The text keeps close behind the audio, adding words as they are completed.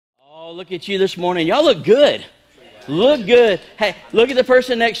Oh, look at you this morning. Y'all look good. Look good. Hey, look at the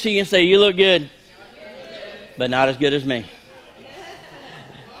person next to you and say, you look good, but not as good as me.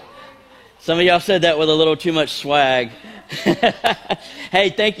 Some of y'all said that with a little too much swag.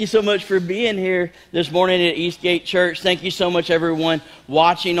 Hey, thank you so much for being here this morning at Eastgate Church. Thank you so much, everyone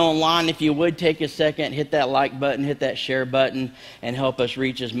watching online. If you would take a second, hit that like button, hit that share button, and help us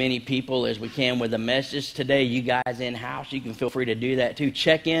reach as many people as we can with a message today. You guys in-house, you can feel free to do that too.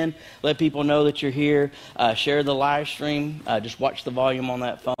 Check in, let people know that you're here. Share the live stream. Just watch the volume on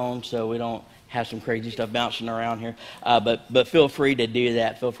that phone so we don't have some crazy stuff bouncing around here. But feel free to do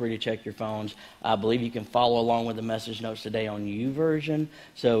that. Feel free to check your phones. I believe you can follow along with the message notes today on YouVersion.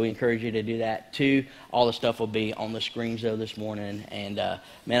 So we encourage you to do that too. All the stuff will be on the screens though this morning. And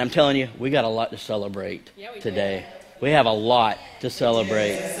man, I'm telling you, we got a lot to celebrate today. We have a lot to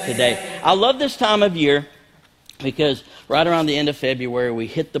celebrate today. I love this time of year because right around the end of February, we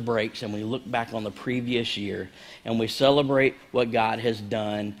hit the brakes and we look back on the previous year and we celebrate what God has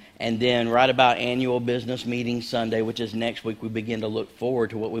done. And then right about annual business meeting Sunday, which is next week, we begin to look forward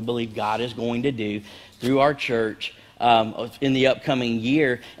to what we believe God is going to do through our church in the upcoming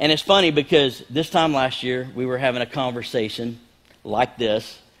year. And it's funny because this time last year, we were having a conversation like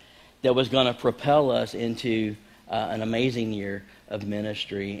this that was going to propel us into an amazing year of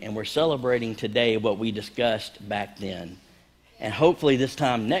ministry. And we're celebrating today what we discussed back then. And hopefully this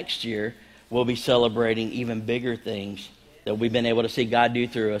time next year, we'll be celebrating even bigger things that we've been able to see God do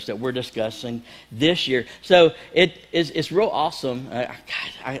through us that we're discussing this year. So it's real awesome.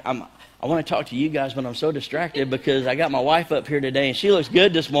 I want to talk to you guys, but I'm so distracted because I got my wife up here today, and she looks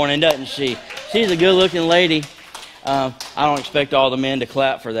good this morning, doesn't she? She's a good-looking lady. I don't expect all the men to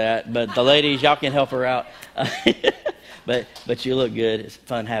clap for that, but the ladies, y'all can help her out. But you look good. It's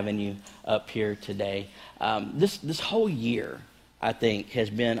fun having you up here today. This whole year, I think,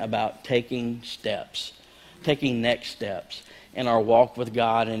 has been about taking next steps in our walk with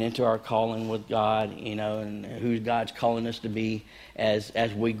God and into our calling with God, you know, and who God's calling us to be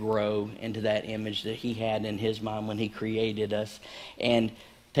as we grow into that image that He had in His mind when He created us. And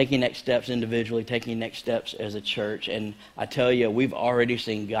taking next steps individually, taking next steps as a church. And I tell you, we've already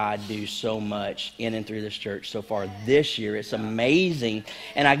seen God do so much in and through this church so far this year. It's amazing.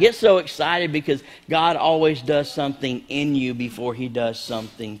 And I get so excited because God always does something in you before He does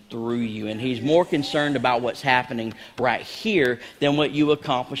something through you. And He's more concerned about what's happening right here than what you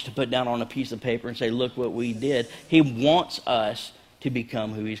accomplished to put down on a piece of paper and say, look what we did. He wants us to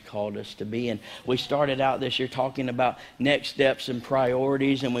become who He's called us to be. And we started out this year talking about next steps and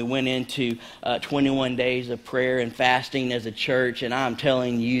priorities, and we went into 21 days of prayer and fasting as a church, and I'm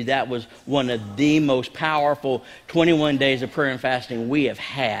telling you, that was one of the most powerful 21 days of prayer and fasting we have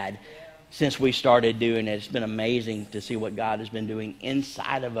had since we started doing it. It's been amazing to see what God has been doing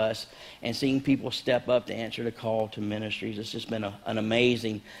inside of us and seeing people step up to answer the call to ministries. It's just been an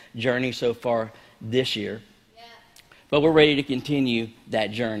amazing journey so far this year. But we're ready to continue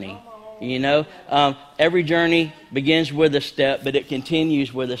that journey. You know, every journey begins with a step, but it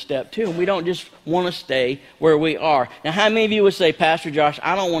continues with a step too. And we don't just want to stay where we are. Now, how many of you would say, Pastor Josh,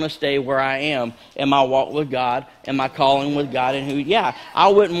 I don't want to stay where I am in my walk with God, in my calling with God, and who? Yeah, I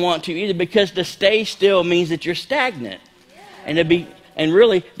wouldn't want to either, because to stay still means that you're stagnant. And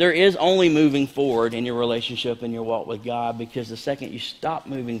really, there is only moving forward in your relationship and your walk with God, because the second you stop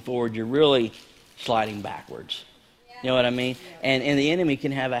moving forward, you're really sliding backwards. You know what I mean? And the enemy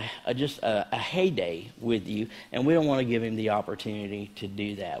can have a heyday with you, and we don't want to give him the opportunity to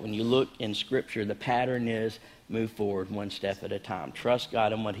do that. When you look in Scripture, the pattern is move forward one step at a time. Trust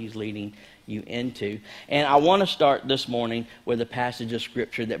God in what He's leading you into. And I want to start this morning with a passage of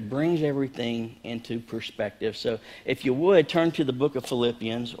Scripture that brings everything into perspective. So if you would, turn to the book of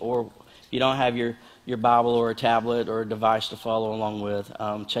Philippians, or if you don't have your Bible or a tablet or a device to follow along with,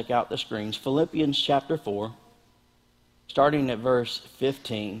 check out the screens. Philippians chapter 4. Starting at verse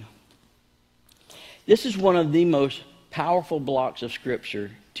 15. This is one of the most powerful blocks of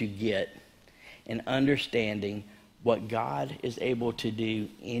Scripture to get in understanding what God is able to do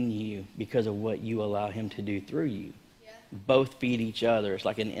in you because of what you allow Him to do through you. Yeah. Both feed each other. It's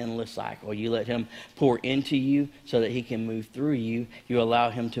like an endless cycle. You let Him pour into you so that He can move through you. You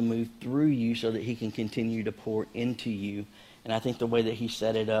allow Him to move through you so that He can continue to pour into you. And I think the way that He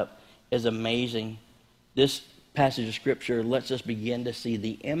set it up is amazing. This passage of Scripture lets us begin to see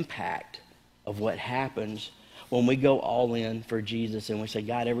the impact of what happens when we go all in for Jesus and we say,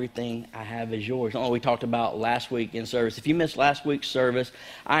 God, everything I have is yours. We talked about last week in service. If you missed last week's service,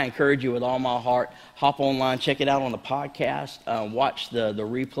 I encourage you with all my heart, hop online, check it out on the podcast, watch the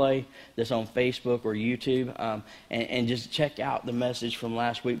replay that's on Facebook or YouTube, and just check out the message from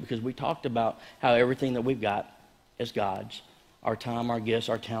last week, because we talked about how everything that we've got is God's. Our time, our gifts,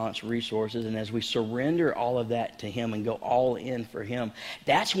 our talents, resources, and as we surrender all of that to Him and go all in for Him,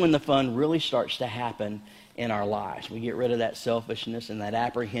 that's when the fun really starts to happen in our lives. We get rid of that selfishness and that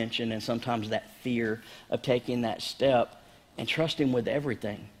apprehension and sometimes that fear of taking that step and trust Him with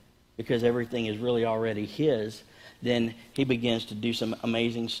everything, because everything is really already His. Then He begins to do some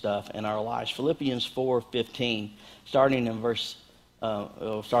amazing stuff in our lives. Philippians 4:15, starting in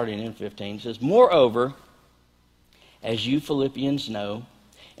 15, says, "Moreover, as you Philippians know,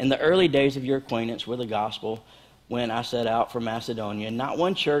 in the early days of your acquaintance with the gospel, when I set out for Macedonia, not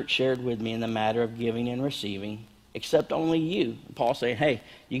one church shared with me in the matter of giving and receiving, except only you." Paul saying, hey,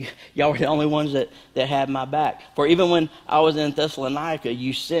 y'all were the only ones that had my back. "For even when I was in Thessalonica,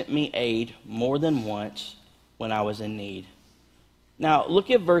 you sent me aid more than once when I was in need." Now, look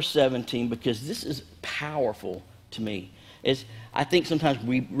at verse 17, because this is powerful to me. I think sometimes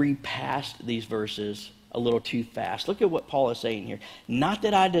we read past these verses a little too fast. Look at what Paul is saying here. "Not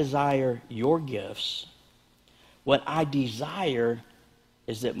that I desire your gifts. What I desire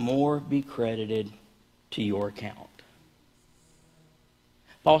is that more be credited to your account."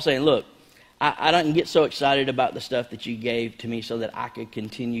 Paul's saying, look, I didn't get so excited about the stuff that you gave to me so that I could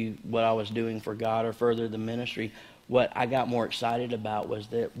continue what I was doing for God or further the ministry. What I got more excited about was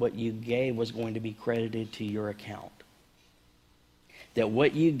that what you gave was going to be credited to your account. That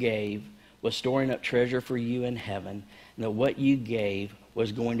what you gave was storing up treasure for you in heaven, and that what you gave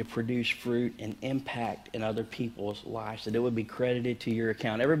was going to produce fruit and impact in other people's lives, that it would be credited to your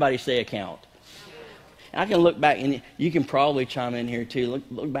account. Everybody say account. And I can look back, and you can probably chime in here too.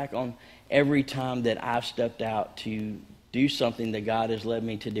 Look back on every time that I've stepped out to do something that God has led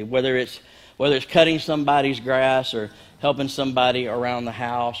me to do, whether it's cutting somebody's grass or helping somebody around the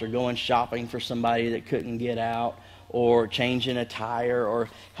house or going shopping for somebody that couldn't get out, or changing a tire, or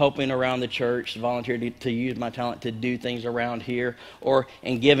helping around the church, volunteer to use my talent to do things around here, or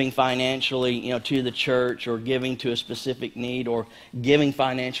in giving financially, to the church, or giving to a specific need, or giving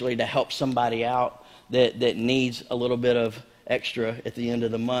financially to help somebody out that needs a little bit of extra at the end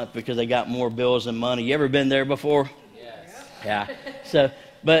of the month because they got more bills than money. You ever been there before? Yes. Yeah. So,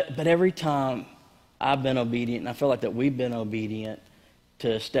 but every time I've been obedient, and I feel like that we've been obedient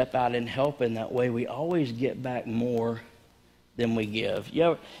to step out and help in that way, we always get back more than we give.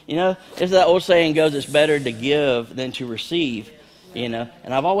 As that old saying goes, it's better to give than to receive, And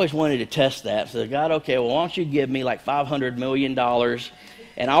I've always wanted to test that. So God, okay, well, why don't you give me like $500 million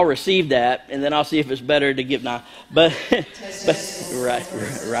and I'll receive that, and then I'll see if it's better to give now. But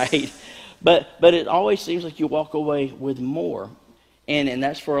right. But it always seems like you walk away with more. And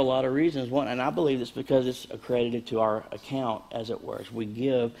that's for a lot of reasons. One, and I believe it's because it's accredited to our account, as it were. As we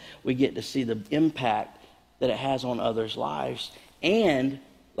give, we get to see the impact that it has on others' lives. And,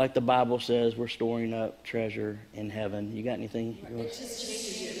 like the Bible says, we're storing up treasure in heaven. You got anything? It just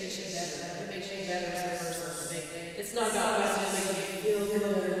changes you. It makes you better. It makes you better as a person. It's not about what's going to make you feel good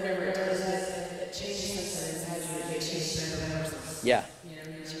or whatever it does. It changes something inside you. It makes you a better person. Yeah.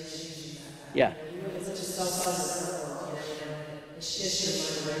 Yeah. It's such a self-positive.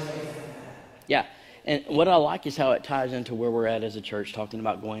 Yeah, and what I like is how it ties into where we're at as a church, talking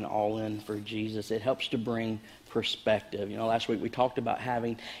about going all in for Jesus. It helps to bring perspective. Last week we talked about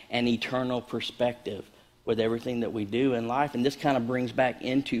having an eternal perspective with everything that we do in life, and this kind of brings back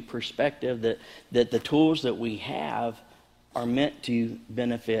into perspective that the tools that we have are meant to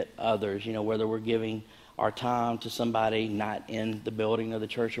benefit others, whether we're giving our time to somebody not in the building of the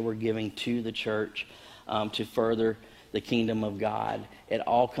church, or we're giving to the church to further the kingdom of God. It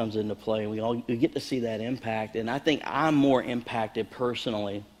all comes into play, and we get to see that impact. And I think I'm more impacted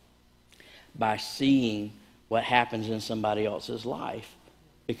personally by seeing what happens in somebody else's life,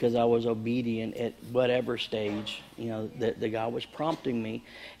 because I was obedient at whatever stage that God was prompting me.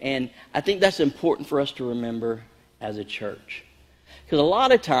 And I think that's important for us to remember as a church, because a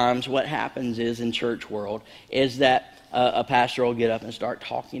lot of times what happens is in church world is that a pastor will get up and start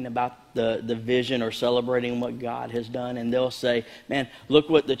talking about the vision or celebrating what God has done, and they'll say, man, look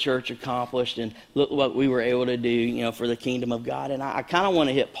what the church accomplished, and look what we were able to do, for the kingdom of God. And I kind of want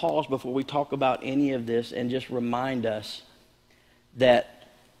to hit pause before we talk about any of this and just remind us that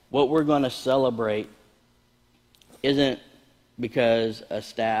what we're going to celebrate isn't because a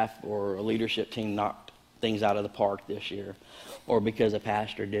staff or a leadership team knocked things out of the park this year, or because a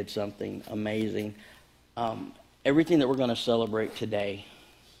pastor did something amazing. everything that we're going to celebrate today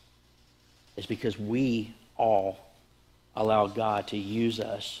is because we all allowed God to use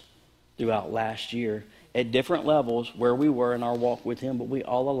us throughout last year at different levels where we were in our walk with him, but we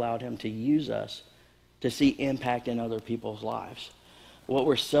all allowed him to use us to see impact in other people's lives. What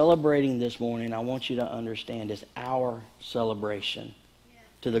we're celebrating this morning, I want you to understand, is our celebration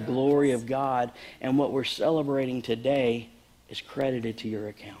to the glory of God. And what we're celebrating today is credited to your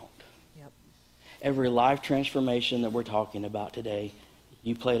account. Yep. Every life transformation that we're talking about today,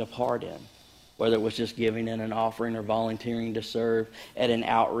 you played a part in. Whether it was just giving in an offering or volunteering to serve at an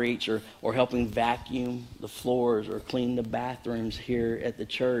outreach or helping vacuum the floors or clean the bathrooms here at the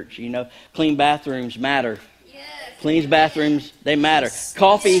church. You know, clean bathrooms matter. Yes. Clean bathrooms, they matter. Yes.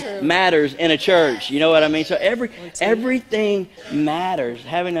 Coffee matters in a church. You know what I mean? So everything matters.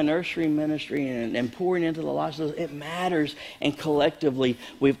 Having a nursery ministry and pouring into the lives of those, it matters. And collectively,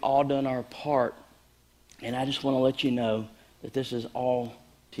 we've all done our part. And I just want to let you know that this is all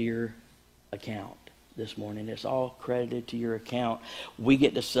to your account this morning. It's all credited to your account. We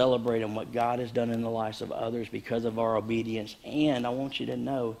get to celebrate on what God has done in the lives of others because of our obedience. And I want you to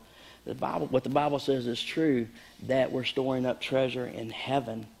know what the Bible says is true, that we're storing up treasure in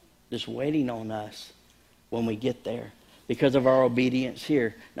heaven just waiting on us when we get there because of our obedience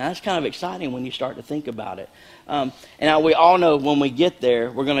here. Now that's kind of exciting when you start to think about it. And we all know when we get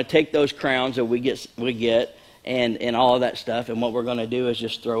there, we're going to take those crowns that we get and all of that stuff, and what we're going to do is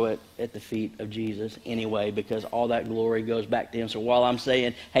just throw it at the feet of Jesus anyway, because all that glory goes back to him. So while I'm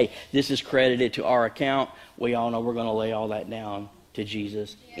saying, hey, this is credited to our account, we all know we're going to lay all that down to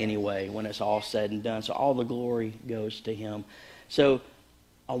Jesus anyway when it's all said and done. So all the glory goes to him. So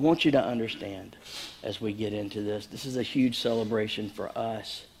I want you to understand as we get into this, this is a huge celebration for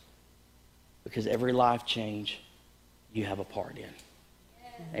us because every life change you have a part in.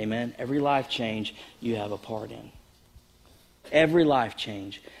 Amen. Every life change you have a part in. Every life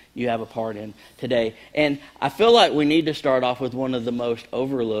change you have a part in today. And I feel like we need to start off with one of the most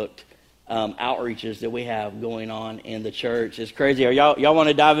overlooked outreaches that we have going on in the church. It's crazy. Y'all want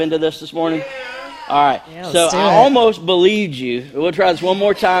to dive into this morning? Yeah. All right. Yeah, so I almost believed you. We'll try this one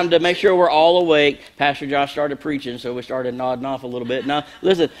more time to make sure we're all awake. Pastor Josh started preaching, so we started nodding off a little bit. Now,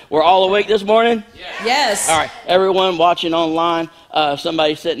 listen, we're all awake this morning? Yes. All right. Everyone watching online,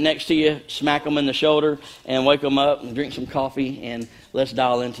 somebody sitting next to you, smack them in the shoulder and wake them up and drink some coffee, and let's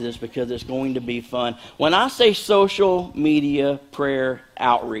dial into this because it's going to be fun. When I say social media prayer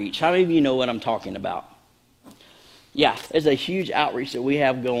outreach, how many of you know what I'm talking about? Yeah, there's a huge outreach that we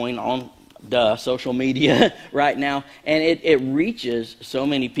have going on social media right now, and it reaches so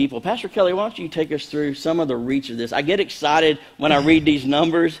many people. Pastor Kelly, why don't you take us through some of the reach of this? I get excited when I read these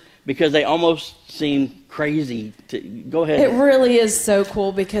numbers because they almost seem crazy. Go ahead. It really is so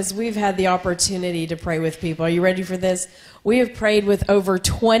cool because we've had the opportunity to pray with people. Are you ready for this? We have prayed with over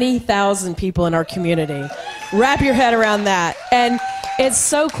 20,000 people in our community. Wrap your head around that. And it's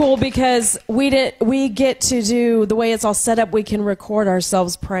so cool because we get to do, the way it's all set up, we can record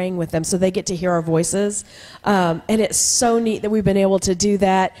ourselves praying with them so they get to hear our voices. And it's so neat that we've been able to do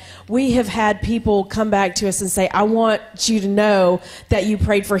that. We have had people come back to us and say, I want you to know that you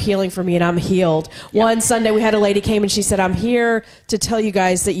prayed for healing for me and I'm healed. Yep. One Sunday we had a lady came and she said, I'm here to tell you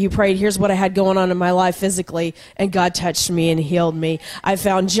guys that you prayed. Here's what I had going on in my life physically, and God touched me and healed me. I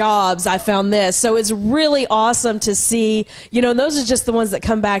found jobs. I found this. So it's really awesome to see, and those are just the ones that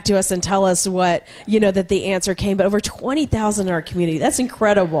come back to us and tell us what, that the answer came. But over 20,000 in our community. That's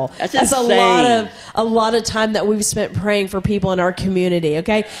incredible. That's a lot of time that we've spent praying for people in our community,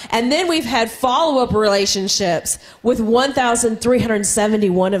 okay? And then we've had follow-up relationships with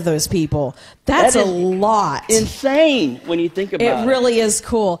 1,371 of those people. That's a lot. Insane when you think about it. It really is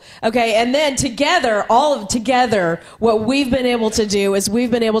cool. Okay, and then together, what we've been able to do is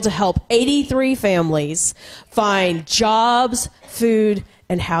we've been able to help 83 families find jobs, food,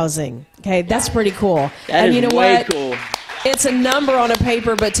 and housing. Okay, that's pretty cool. That is you know way what? Cool. It's a number on a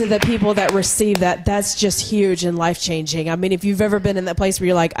paper, but to the people that receive that, that's just huge and life-changing. I mean, if you've ever been in that place where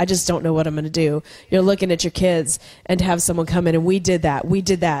you're like, I just don't know what I'm going to do, you're looking at your kids and to have someone come in, and we did that. We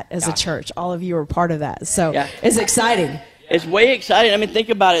did that as a church. All of you were part of that. So it's exciting. It's way exciting. I mean, think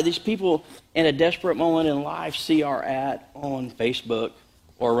about it. These people in a desperate moment in life see our ad on Facebook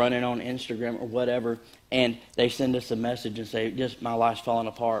or running on Instagram or whatever, and they send us a message and say, just my life's falling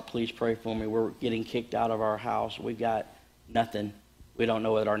apart. Please pray for me. We're getting kicked out of our house. We've got nothing. We don't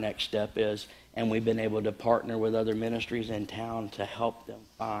know what our next step is. And we've been able to partner with other ministries in town to help them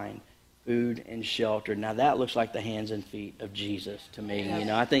find food and shelter. Now that looks like the hands and feet of Jesus to me.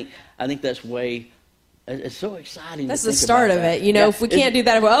 I think that's way It's so exciting. That's the start of it. You know, if we can't do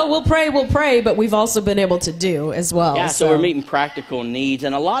that, we'll pray, but we've also been able to do as well. Yeah, so we're meeting practical needs.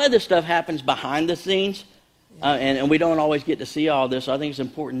 And a lot of this stuff happens behind the scenes, and we don't always get to see all this. So I think it's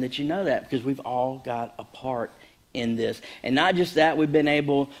important that you know that, because we've all got a part in this. And not just that, we've been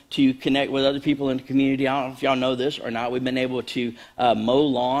able to connect with other people in the community. I don't know if y'all know this or not. We've been able to mow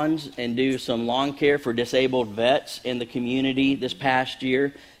lawns and do some lawn care for disabled vets in the community this past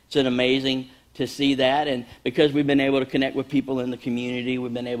year. It's an amazing to see that. And because we've been able to connect with people in the community,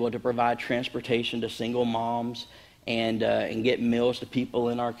 we've been able to provide transportation to single moms and get meals to people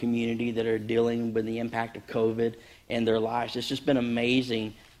in our community that are dealing with the impact of COVID in their lives. It's just been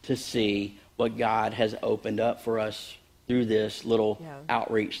amazing to see what God has opened up for us through this little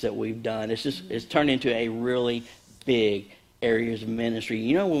outreach that we've done. It's turned into a really big areas of ministry.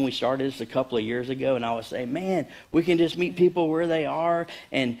 You know, when we started this a couple of years ago, and I was saying, man, we can just meet people where they are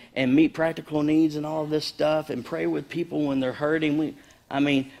and meet practical needs and all this stuff and pray with people when they're hurting.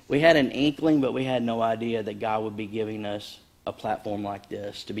 We had an inkling, but we had no idea that God would be giving us a platform like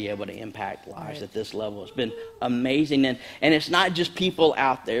this to be able to impact lives at this level. It's been amazing. And it's not just people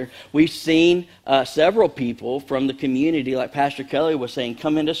out there. We've seen several people from the community, like Pastor Kelly was saying,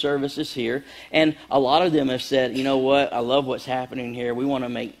 come into services here. And a lot of them have said, you know what, I love what's happening here. We want to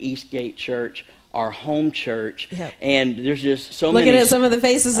make Eastgate Church our home church. Yep. And there's just so many. Looking at some of the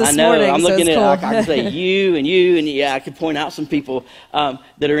faces this morning. I'm looking at, cool. I can say you, and yeah, I could point out some people that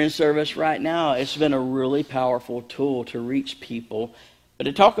are in service right now. It's been a really powerful tool to reach people. But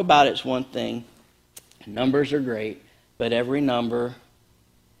to talk about it's one thing. Numbers are great, but every number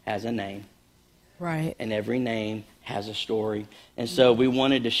has a name. Right. And every name has a story. And so we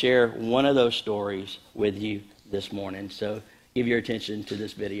wanted to share one of those stories with you this morning. So give your attention to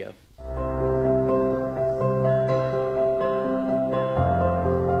this video.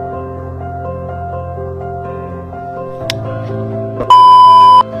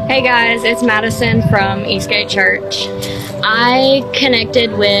 Hey guys, it's Madison from Eastgate Church. I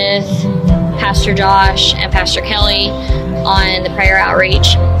connected with Pastor Josh and Pastor Kelly on the prayer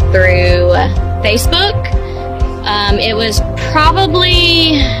outreach through Facebook. It was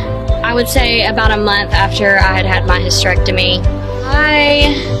probably, I would say, about a month after I had had my hysterectomy.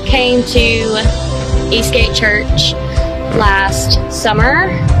 I came to Eastgate Church last summer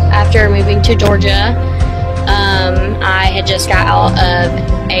after moving to Georgia. I had just got out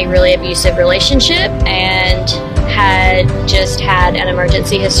of a really abusive relationship and had just had an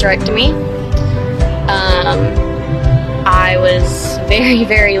emergency hysterectomy. I was very,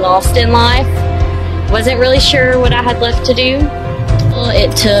 very lost in life. Wasn't really sure what I had left to do. Well,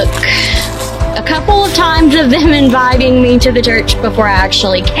 it took a couple of times of them inviting me to the church before I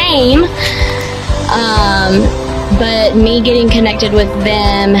actually came. But me getting connected with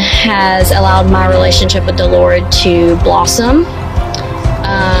them has allowed my relationship with the Lord to blossom.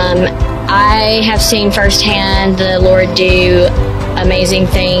 I have seen firsthand the Lord do amazing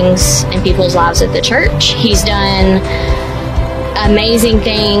things in people's lives at the church. He's done amazing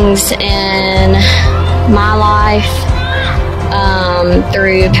things in my life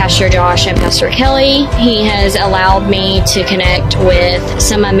through Pastor Josh and Pastor Kelly. He has allowed me to connect with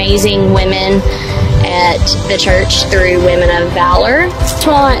some amazing women at the church through Women of Valor. I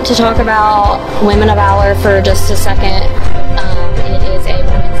want to talk about Women of Valor for just a second. It is a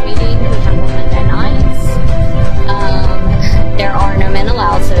women's meeting. We have on Monday nights. There are no men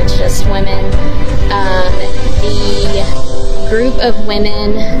allowed, so it's just women. The group of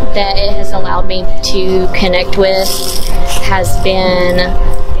women that it has allowed me to connect with has been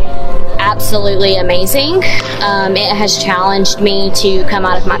absolutely amazing. It has challenged me to come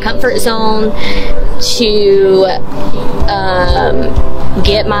out of my comfort zone, to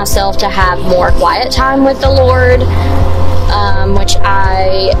get myself to have more quiet time with the Lord, which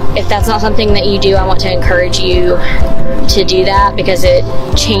if that's not something that you do, I want to encourage you to do that because it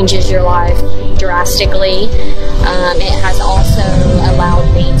changes your life drastically. It has also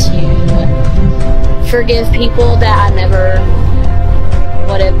allowed me to forgive people that I never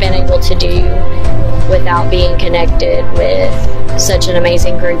would have been able to do without being connected with such an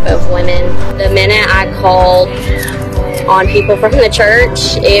amazing group of women. The minute I called on people from the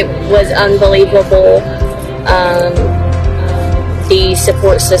church, it was unbelievable. The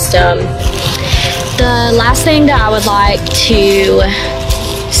support system. The last thing that I would like to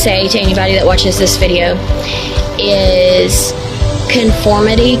say to anybody that watches this video is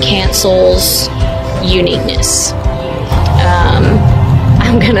conformity cancels uniqueness.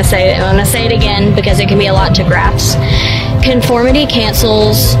 I'm gonna say it again because it can be a lot to grasp. Conformity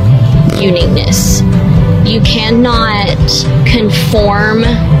cancels uniqueness. You cannot conform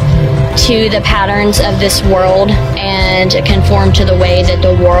to the patterns of this world and conform to the way that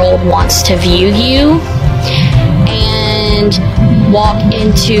the world wants to view you, and walk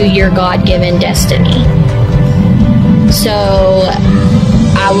into your God-given destiny. So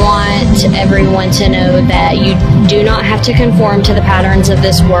I want everyone to know that you do not have to conform to the patterns of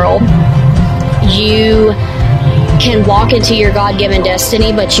this world. You can walk into your God-given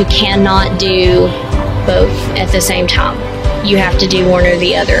destiny, but you cannot do both at the same time. You have to do one or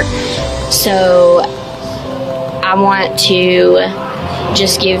the other. So I want to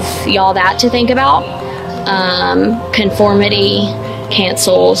just give y'all that to think about. Conformity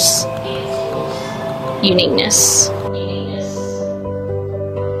cancels uniqueness.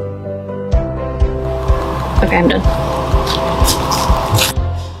 Okay, I'm done.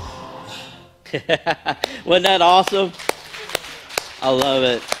 Wasn't that awesome? I love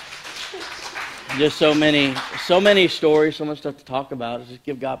it. Just so many stories, so much stuff to talk about. Just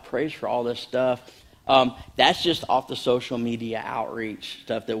give God praise for all this stuff. That's just off the social media outreach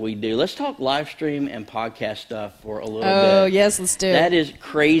stuff that we do. Let's talk live stream and podcast stuff for a little bit. Oh, yes, let's do it. That is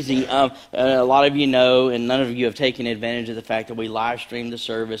crazy. A lot of you know, and none of you have taken advantage of the fact that we live stream the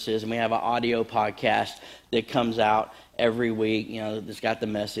services, and we have an audio podcast that comes out every week, that's got the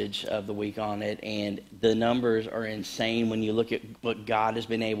message of the week on it, and the numbers are insane when you look at what God has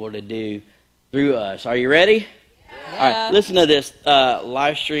been able to do through us. Are you ready? Yeah. All right, listen to this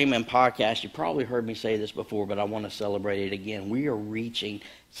live stream and podcast. You probably heard me say this before, but I want to celebrate it again. We are reaching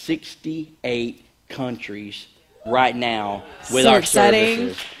 68 countries right now with our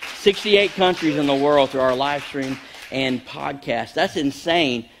services. 68 countries in the world through our live stream and podcast. That's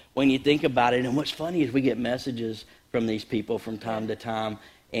insane when you think about it. And what's funny is we get messages from these people from time to time,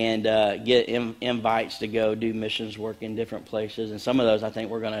 and get invites to go do missions work in different places. And some of those I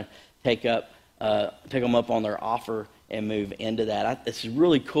think we're going to take them up on their offer and move into that. It's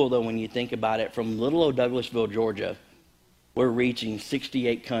really cool, though, when you think about it. From little old Douglasville, Georgia, we're reaching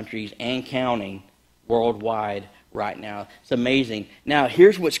 68 countries and counting worldwide right now. It's amazing. Now,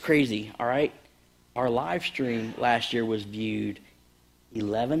 here's what's crazy, all right? Our live stream last year was viewed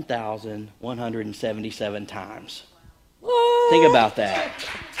 11,177 times. What? Think about that.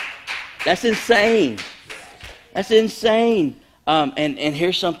 That's insane. That's insane. And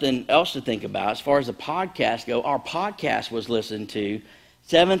here's something else to think about. As far as the podcast go, our podcast was listened to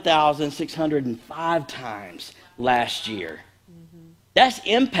 7,605 times last year. Mm-hmm. That's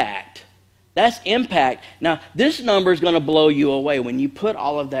impact. That's impact. Now, this number is going to blow you away. When you put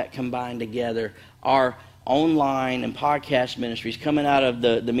all of that combined together, our online and podcast ministries coming out of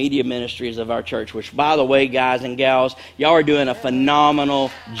the media ministries of our church, which, by the way, guys and gals, y'all are doing a phenomenal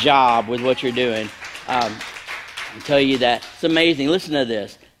job with what you're doing. I'll tell you that. It's amazing. Listen to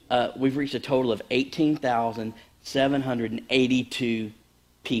this. We've reached a total of 18,782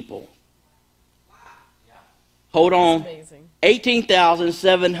 people. Hold on.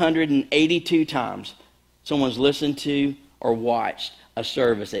 18,782 times someone's listened to or watched a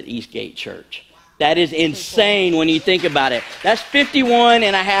service at Eastgate Church. That is insane when you think about it. That's 51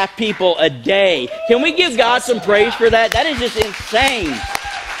 and a half people a day. Can we give God some praise for that? That is just insane.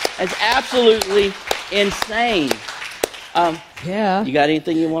 That's absolutely insane. Yeah. You got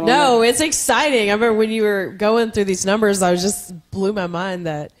anything you want to No, it's exciting. I remember when you were going through these numbers, I was just blew my mind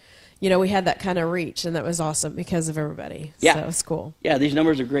that, we had that kind of reach, and that was awesome because of everybody. Yeah. So it's cool. Yeah, these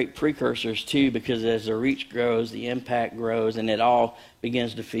numbers are great precursors, too, because as the reach grows, the impact grows, and it all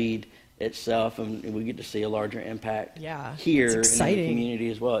begins to feed itself, and we get to see a larger impact here in the community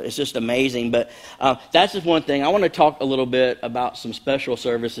as well. It's just amazing. But that's just one thing. I want to talk a little bit about some special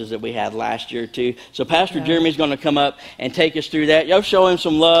services that we had last year too. So Pastor Jeremy's going to come up and take us through that. Y'all show him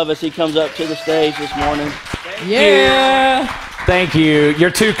some love as he comes up to the stage this morning. Thank you. You're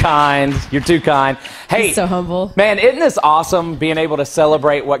too kind. You're too kind. Hey, he's so humble. Man, isn't this awesome being able to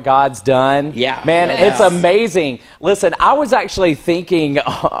celebrate what God's done? Yeah. Man, it's amazing. Listen, I was actually thinking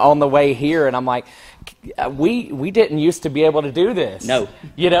on the way here, and I'm like, we didn't used to be able to do this. No.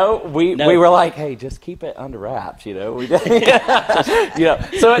 We were like, hey, just keep it under wraps, So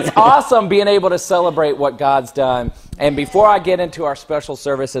it's awesome being able to celebrate what God's done. And before I get into our special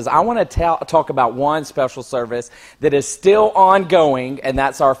services, I want to talk about one special service that is still ongoing, and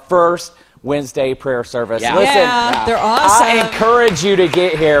that's our first Wednesday prayer service. Yeah. Listen, They're awesome. I encourage you to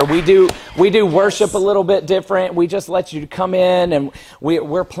get here. We do worship a little bit different. We just let you come in, and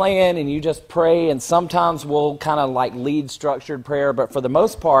we're playing, and you just pray. And sometimes we'll kind of like lead structured prayer, but for the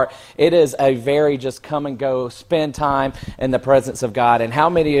most part, it is a very just come and go, spend time in the presence of God. And how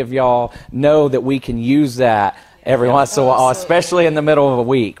many of y'all know that we can use that every once in a while, especially in the middle of a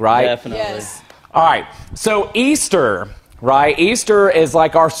week, right? Definitely. Yes. All right. So Easter right? Easter is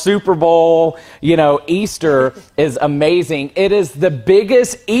like our Super Bowl. You know, Easter is amazing. It is the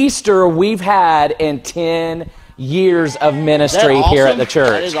biggest Easter we've had in 10 years of ministry here at the church.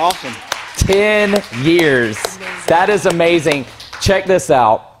 That is awesome. 10 years. That is amazing. Check this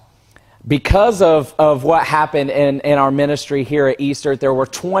out. Because of what happened in our ministry here at Easter, there were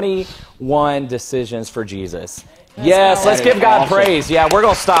 21 decisions for Jesus. Yes, let's give God praise. Yeah, we're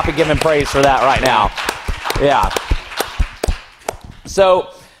going to stop and give him praise for that right now. Yeah.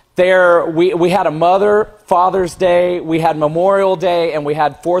 So we had a Father's Day, we had Memorial Day, and we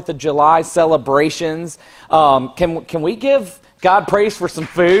had 4th of July celebrations. Can we give God praise for some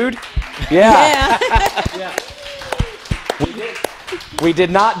food? Yeah. Yeah. We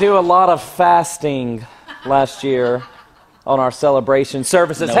did not do a lot of fasting last year on our celebration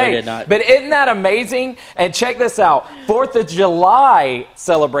services. No, hey, we did not. But isn't that amazing? And check this out. 4th of July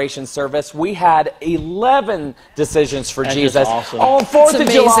celebration service, we had 11 decisions for That's Jesus awesome. on 4th of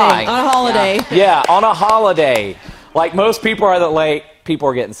July. On a holiday. Yeah, on a holiday. Like most people are late, people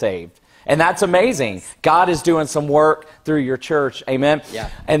are getting saved. And that's amazing. God is doing some work through your church. Amen? Yeah.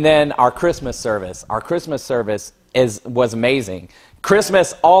 And then our Christmas service. Our Christmas service was amazing.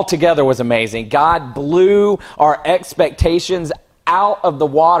 Christmas altogether was amazing. God blew our expectations out of the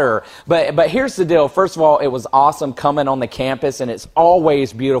water. But here's the deal. First of all, it was awesome coming on the campus, and it's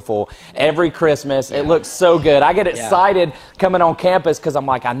always beautiful. Every Christmas, it looks so good. I get excited coming on campus because I'm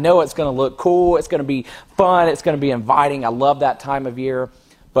like, I know it's going to look cool. It's going to be fun. It's going to be inviting. I love that time of year.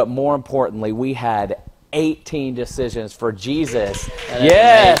 But more importantly, we had 18 decisions for Jesus.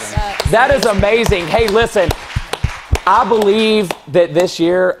 Yes, that is amazing. Hey, listen, I believe that this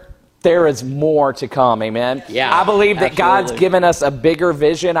year there is more to come, amen? Yeah, I believe that absolutely. God's given us a bigger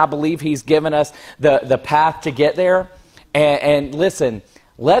vision. I believe he's given us the path to get there. And listen,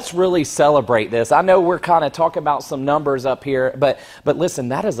 let's really celebrate this. I know we're kind of talking about some numbers up here, but listen,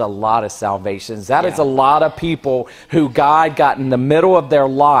 that is a lot of salvations. That is a lot of people who God got in the middle of their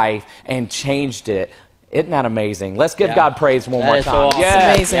life and changed it. Isn't that amazing? Let's give God praise one more time. So awesome.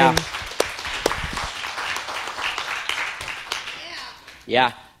 Yes. Amazing.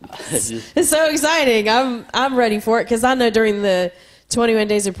 Yeah. It's so exciting. I'm ready for it because I know during the 21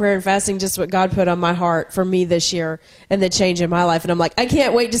 days of prayer and fasting just what God put on my heart for me this year and the change in my life. And I'm like, I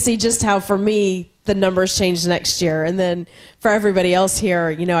can't wait to see just how for me the numbers change next year. And then for everybody else here,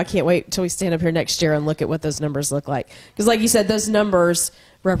 you know, I can't wait until we stand up here next year and look at what those numbers look like. Because like you said, those numbers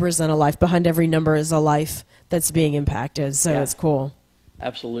represent a life. Behind every number is a life that's being impacted. So it's cool.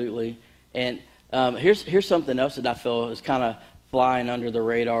 Absolutely. And here's something else that I feel is kind of flying under the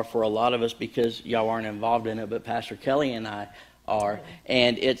radar for a lot of us because y'all aren't involved in it, but Pastor Kelly and I are.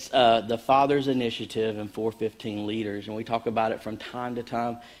 And it's the Father's Initiative and 415 Leaders. And we talk about it from time to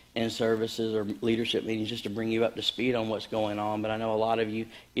time in services or leadership meetings just to bring you up to speed on what's going on. But I know a lot of you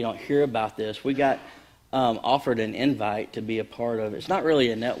don't hear about this. We got offered an invite to be a part of. It's not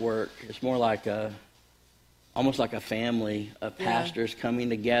really a network. It's more like almost like a family of pastors coming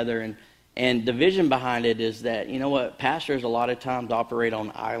together. And the vision behind it is that, you know what, pastors a lot of times operate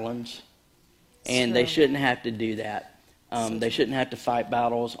on islands, and they shouldn't have to do that. They shouldn't have to fight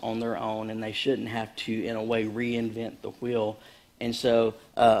battles on their own, and they shouldn't have to, in a way, reinvent the wheel. And so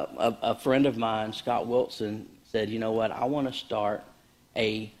a friend of mine, Scott Wilson, said, you know what, I want to start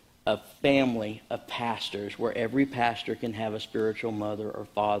a family of pastors where every pastor can have a spiritual mother or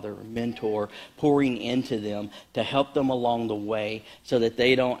father or mentor pouring into them to help them along the way so that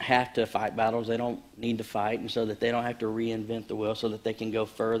they don't have to fight battles they don't need to fight, and so that they don't have to reinvent the wheel, so that they can go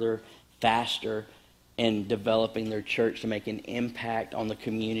further, faster in developing their church to make an impact on the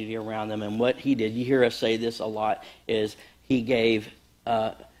community around them. And what he did, you hear us say this a lot, is he gave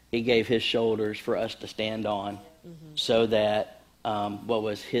his shoulders for us to stand on so that what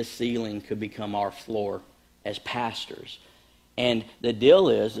was his ceiling could become our floor as pastors. And the deal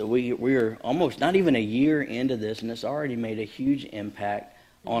is that we're almost not even a year into this, and it's already made a huge impact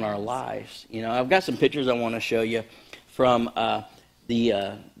on our lives. You know, I've got some pictures I want to show you from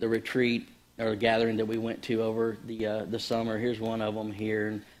the retreat or gathering that we went to over the summer. Here's one of them here,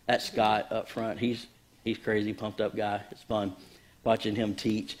 and that's Scott up front. He's crazy, pumped up guy. It's fun watching him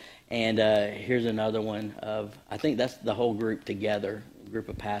teach. And here's another one of, I think that's the whole group together, group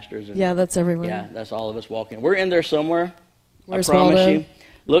of pastors. And, Yeah, that's everyone. yeah, that's all of us walking. We're in there somewhere. Where's I promise Waldo? you.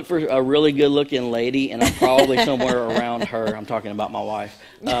 Look for a really good-looking lady, and I'm probably somewhere around her. I'm talking about my wife.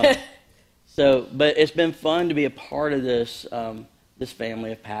 But it's been fun to be a part of this this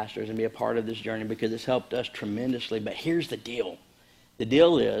family of pastors and be a part of this journey because it's helped us tremendously. But here's the deal. The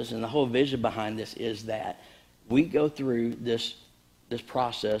deal is, and the whole vision behind this is that we go through this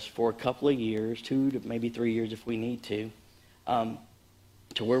process for a couple of years, 2 to maybe 3 years if we need to,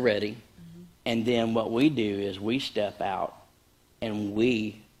 till we're ready. And then what we do is we step out and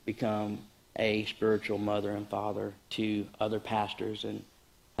we become a spiritual mother and father to other pastors and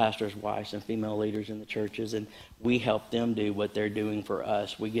pastors' wives and female leaders in the churches, and we help them do what they're doing for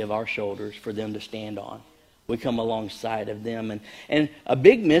us. We give our shoulders for them to stand on. We come alongside of them. And a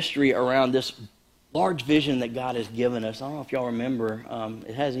big mystery around this large vision that God has given us, I don't know if y'all remember,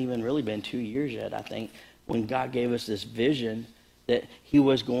 it hasn't even really been 2 years yet, I think, when God gave us this vision that he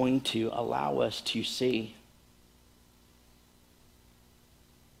was going to allow us to see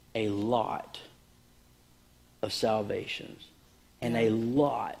a lot of salvations and a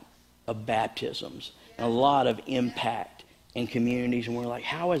lot of baptisms and a lot of impact in communities. And we're like,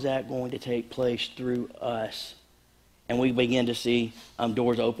 how is that going to take place through us? And we begin to see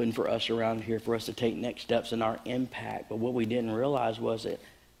doors open for us around here for us to take next steps in our impact. But what we didn't realize was that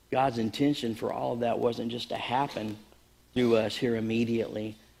God's intention for all of that wasn't just to happen through us here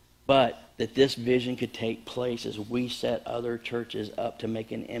immediately, but that this vision could take place as we set other churches up to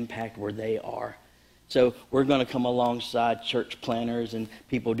make an impact where they are. So we're going to come alongside church planners and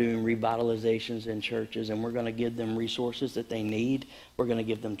people doing revitalizations in churches, and we're going to give them resources that they need. We're going to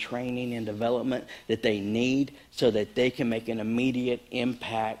give them training and development that they need so that they can make an immediate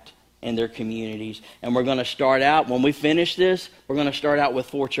impact in their communities. And we're going to start out, when we finish this, we're going to start out with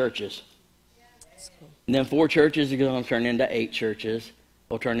 4 churches. And then 4 churches are going to turn into 8 churches.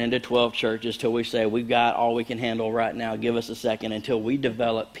 We'll turn into 12 churches till we say we've got all we can handle right now. Give us a second until we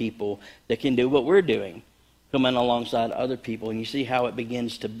develop people that can do what we're doing, coming alongside other people. And you see how it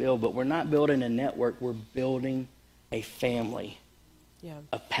begins to build. But we're not building a network. We're building a family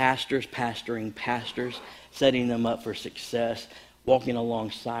of pastors, pastoring pastors, setting them up for success, walking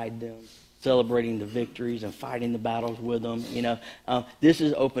alongside them, celebrating the victories and fighting the battles with them. This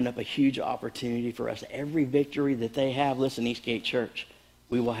has opened up a huge opportunity for us. Every victory that they have, listen, Eastgate Church,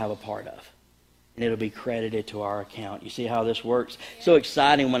 we will have a part of. And it'll be credited to our account. You see how this works? So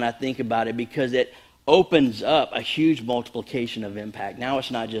exciting when I think about it, because it opens up a huge multiplication of impact. Now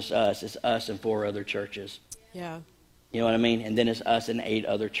it's not just us. It's us and 4 other churches. Yeah. You know what I mean? And then it's us and 8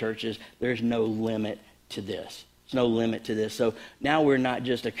 other churches. There's no limit to this. There's no limit to this. So now we're not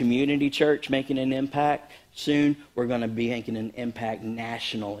just a community church making an impact. Soon we're going to be making an impact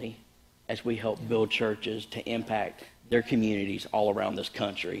nationally as we help build churches to impact their communities all around this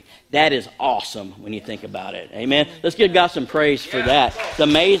country. That is awesome when you think about it. Amen? Let's give God some praise for that. It's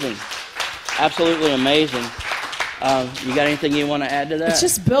amazing. Absolutely amazing. You got anything you want to add to that? It's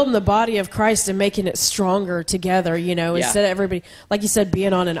just building the body of Christ and making it stronger together, instead of everybody, like you said,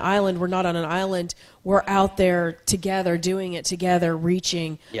 being on an island. We're not on an island. We're out there together, doing it together,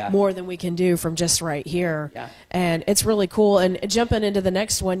 reaching more than we can do from just right here. Yeah. And it's really cool. And jumping into the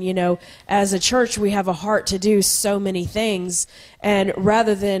next one, as a church, we have a heart to do so many things. And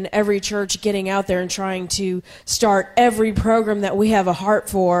rather than every church getting out there and trying to start every program that we have a heart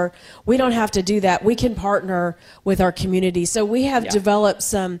for, we don't have to do that. We can partner with our community. So we have developed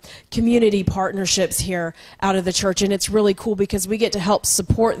some community partnerships here out of the church. And it's really cool because we get to help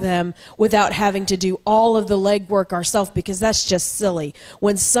support them without having to do all of the legwork ourselves, because that's just silly.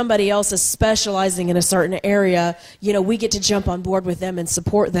 When somebody else is specializing in a certain area, we get to jump on board with them and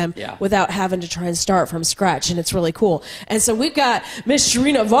support them without having to try and start from scratch, and it's really cool. And so we've got Miss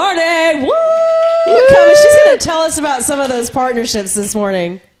Sharina Varney, coming. She's going to tell us about some of those partnerships this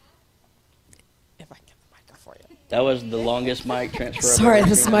morning. If I get the mic for you. That was the longest mic transfer. Sorry,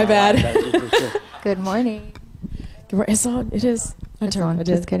 this is my bad. Good morning. It's on. It is. It's on.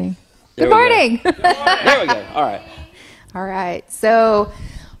 Just kidding. There Good morning. There we go. All right. All right. So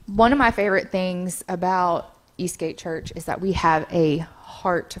one of my favorite things about Eastgate Church is that we have a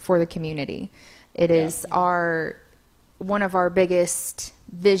heart for the community. It is one of our biggest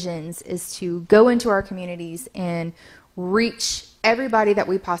visions is to go into our communities and reach everybody that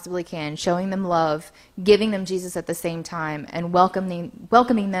we possibly can, showing them love, giving them Jesus at the same time, and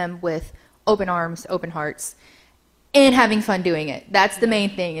welcoming them with open arms, open hearts, and having fun doing it. That's the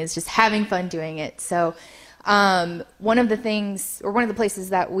main thing, is just having fun doing it. So one of the places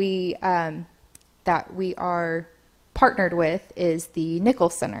that we are partnered with is the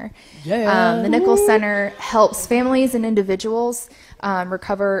Nichols Center. The Nichols Center helps families and individuals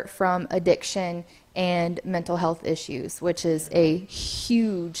recover from addiction and mental health issues, which is a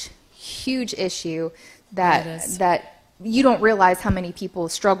huge, huge issue that you don't realize how many people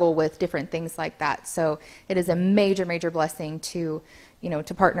struggle with different things like that. So it is a major, major blessing to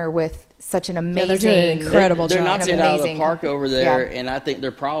partner with such an amazing, they're doing an incredible They're job. knocking it out of the park over there, and I think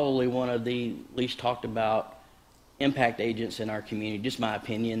they're probably one of the least talked about impact agents in our community. Just my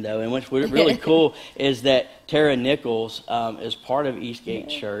opinion, though. And what's really cool is that Tara Nichols is part of Eastgate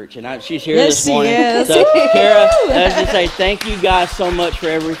Church, and she's here this morning. Yes, So, Tara, I was just say thank you guys so much for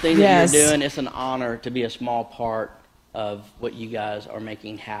everything that you're doing. It's an honor to be a small part of what you guys are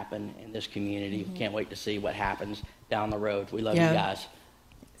making happen in this community. Can't wait to see what happens down the road. We love you guys.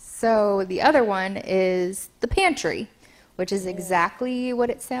 So the other one is the pantry, which is exactly what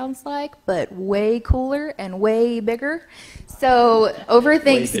it sounds like, but way cooler and way bigger. So over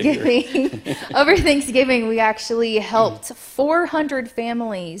Thanksgiving, we actually helped 400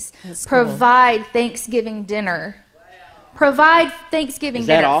 families provide Thanksgiving dinner. Provide Thanksgiving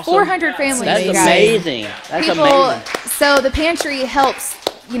dinner. Awesome? 400 families. That's you guys. amazing. That's amazing. So the pantry helps,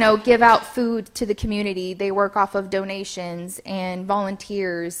 give out food to the community. They work off of donations and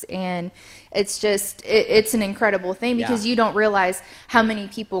volunteers, and it's just, it's an incredible thing because you don't realize how many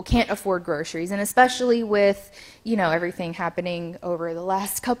people can't afford groceries, and especially with, everything happening over the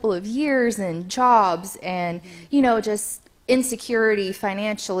last couple of years and jobs and, just insecurity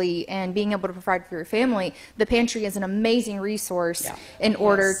financially and being able to provide for your family. The pantry is an amazing resource in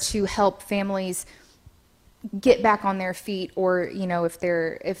order to help families get back on their feet, or if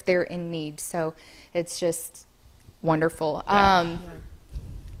they're in need. So it's just wonderful.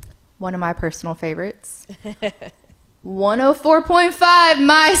 One of my personal favorites, 104.5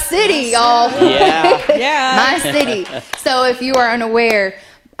 My City, y'all. My City. So if you are unaware,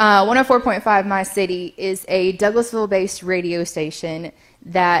 104.5 My City is a Douglasville-based radio station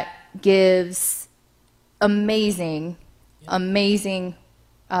that gives amazing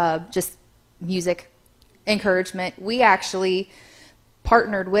just music encouragement. We actually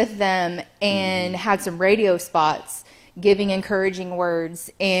partnered with them and had some radio spots giving encouraging words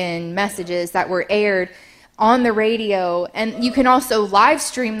and messages that were aired on the radio, and you can also live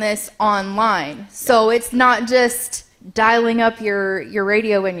stream this online. So it's not just dialing up your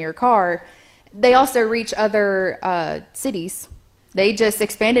radio in your car. They also reach other cities. They just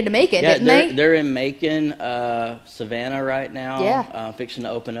expanded to Macon, didn't they? They're in Macon, Savannah right now. Yeah. Fixing to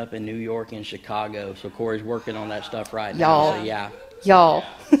open up in New York and Chicago. So Corey's working on that stuff right now. So Y'all.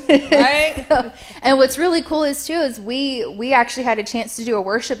 Right? And what's really cool is we actually had a chance to do a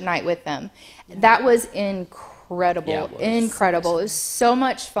worship night with them. That was incredible. Yeah, it was. Incredible. It was so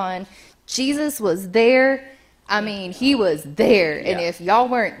much fun. Jesus was there. I mean, he was there. And if y'all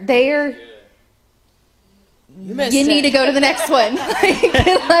weren't there, you need to go to the next one.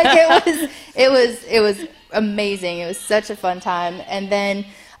 It was amazing. It was such a fun time. And then,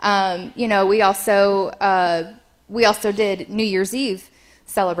 we also did New Year's Eve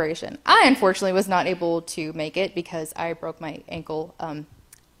celebration. I unfortunately was not able to make it because I broke my ankle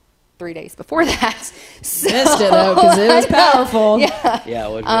 3 days before that. So, Missed it though, because it was powerful. Yeah,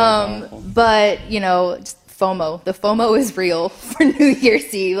 it was really powerful. But just FOMO. The FOMO is real for New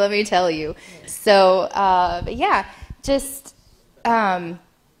Year's Eve, let me tell you. So, but yeah, just the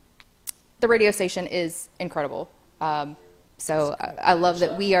radio station is incredible. So I love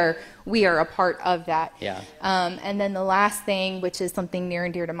that we are a part of that. Yeah. And then the last thing, which is something near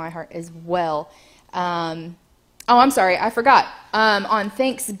and dear to my heart as well. I'm sorry, I forgot. On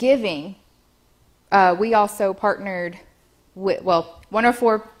Thanksgiving, we also partnered with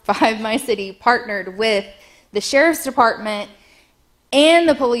 104.5 My City partnered with the Sheriff's Department and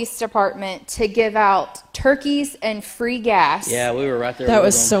the Police Department to give out turkeys and free gas. Yeah, we were right there. That with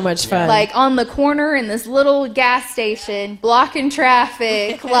was them. so much fun. Like on the corner in this little gas station, blocking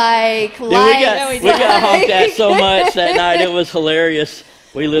traffic, Dude, we got honked at so much that night. It was hilarious.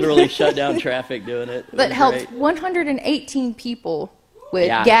 We literally shut down traffic doing it. But helped great. 118 people with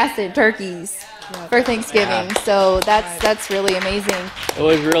gas and turkeys for Thanksgiving. Yeah. So that's really amazing. It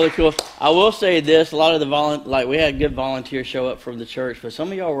was really cool. I will say this: a lot of the we had good volunteers show up from the church, but some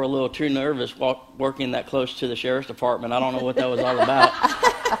of y'all were a little too nervous working that close to the sheriff's department. I don't know what that was all about,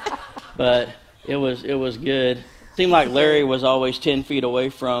 but it was good. Seemed like Larry was always 10 feet away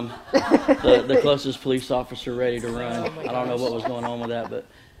from the closest police officer ready to run. I don't know what was going on with that, but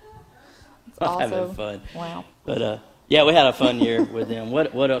Awesome. having fun. Wow. But yeah, we had a fun year with them.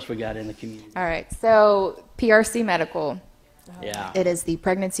 What else we got in the community? All right. So PRC Medical. Yeah. It is the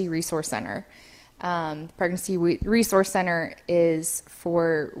Pregnancy Resource Center. Pregnancy Resource Center is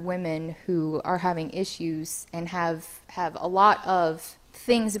for women who are having issues and have a lot of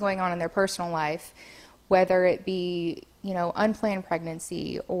things going on in their personal life, whether it be unplanned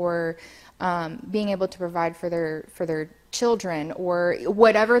pregnancy or being able to provide for their children or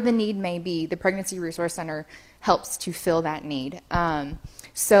whatever the need may be. The Pregnancy Resource Center helps to fill that need.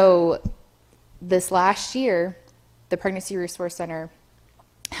 So this last year, the Pregnancy Resource Center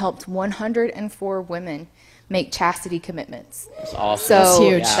helped 104 women make chastity commitments. That's awesome. So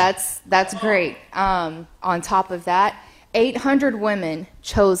That's huge. that's great. On top of that, 800 women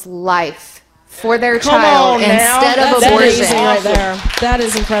chose life for their child on now. instead of That's abortion. Amazing right there. That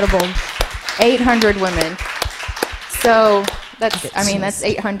is incredible. 800 women. So that's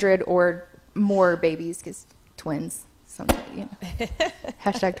 800 or more babies, because twins.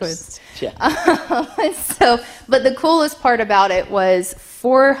 Hashtag twins. Yeah. But the coolest part about it was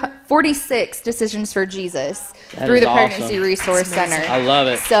 46 Decisions for Jesus through is the awesome. Pregnancy Resource Center. I love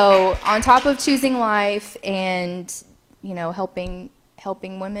it. So on top of choosing life and helping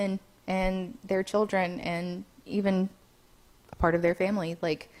women and their children and even a part of their family,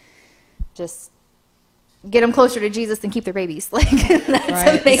 like just get them closer to Jesus and keep their babies. Like that's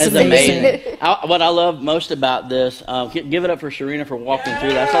amazing. That's amazing. What I love most about this, give it up for Sharina for walking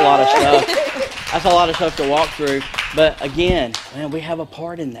through. That's a lot of stuff. That's a lot of stuff to walk through. But again, man, we have a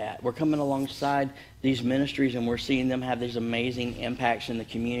part in that. We're coming alongside these ministries and we're seeing them have these amazing impacts in the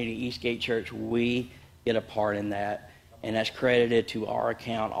community. Eastgate Church, we get a part in that. And that's credited to our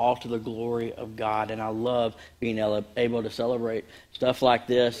account, all to the glory of God. And I love being able to celebrate stuff like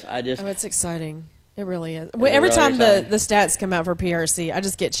this. It's exciting. It really is. Really Every time exciting. the stats come out for PRC, I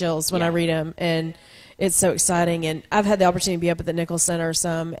just get chills when I read them, and it's so exciting. And I've had the opportunity to be up at the Nichols Center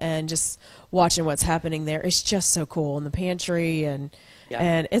some and just watching what's happening there. It's just so cool in the pantry, and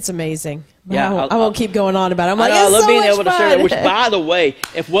it's amazing. Yeah, I won't keep going on about it. I'm I love being able to share that. fun. Which, by the way,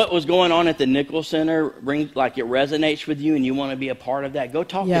 if what was going on at the Nichols Center it resonates with you and you want to be a part of that, go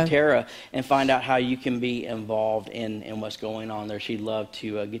talk to Tara and find out how you can be involved in what's going on there. She'd love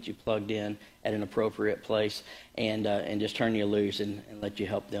to get you plugged in at an appropriate place and just turn you loose and let you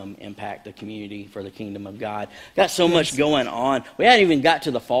help them impact the community for the kingdom of God. Got so much going on. We haven't even got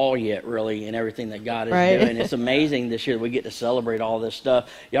to the fall yet, really, and everything that God is doing. It's amazing this year that we get to celebrate all this stuff.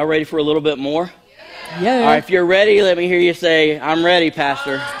 Y'all ready for a little bit more? Yeah. All right, if you're ready, let me hear you say, I'm ready,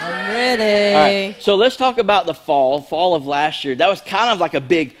 Pastor. I'm ready. All right, so let's talk about the fall of last year. That was kind of like a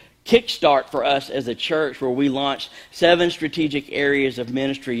big kickstart for us as a church where we launched 7 strategic areas of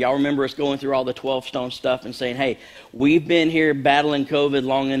ministry. Y'all remember us going through all the 12-stone stuff and saying, hey, we've been here battling COVID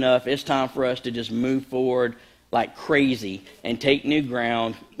long enough. It's time for us to just move forward like crazy and take new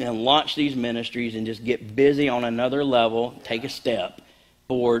ground and launch these ministries and just get busy on another level, take a step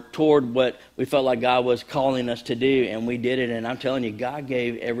toward what we felt like God was calling us to do, and we did it. And I'm telling you, God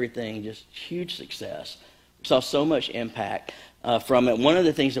gave everything just huge success. We saw so much impact from it. One of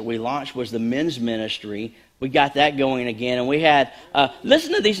the things that we launched was the men's ministry. We got that going again, and we had,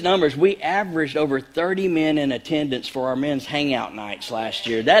 listen to these numbers, we averaged over 30 men in attendance for our men's hangout nights last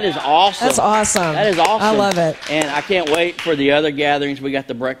year. That is awesome. That's awesome. That is awesome. I love it. And I can't wait for the other gatherings. We got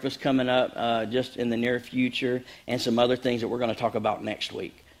the breakfast coming up just in the near future and some other things that we're going to talk about next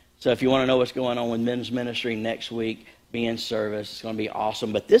week. So if you want to know what's going on with men's ministry next week, be in service. It's going to be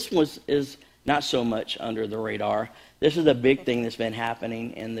awesome. But this is not so much under the radar. This is a big thing that's been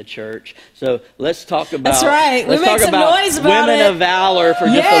happening in the church. So let's talk about. That's right. Let's we make talk some about noise about women it. of valor for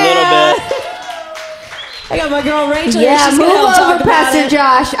just a little bit. I got my girl Rachel. Yeah, She's move gonna help talk over, about Pastor it.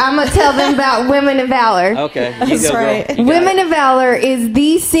 Josh. I'm going to tell them about Women of Valor. Okay, you That's go, girl. right. You got Women it. of Valor is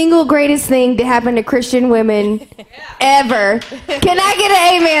the single greatest thing to happen to Christian women ever. Can I get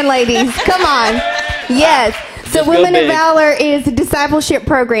an amen, ladies? Come on. Yes. So Just go Women of big. Valor is a discipleship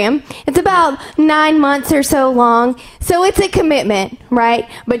program. It's about 9 months or so long. So it's a commitment, right?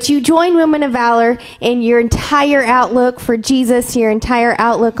 But you join Women of Valor and your entire outlook for Jesus, your entire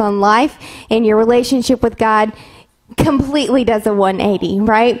outlook on life, and your relationship with God completely does a 180,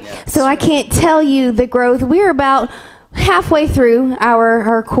 right? So I can't tell you the growth. We're about halfway through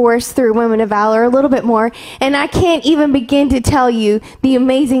our course through Women of Valor, a little bit more, and I can't even begin to tell you the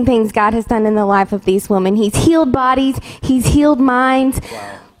amazing things God has done in the life of these women. He's healed bodies, He's healed minds.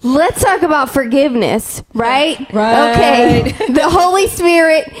 Wow. Let's talk about forgiveness, right? Right. Okay. The Holy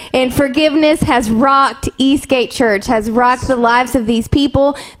Spirit and forgiveness has rocked Eastgate Church, has rocked the lives of these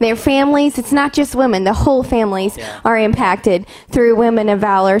people, their families. It's not just women. The whole families are impacted through Women of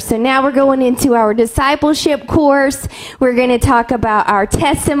Valor. So now we're going into our discipleship course. We're going to talk about our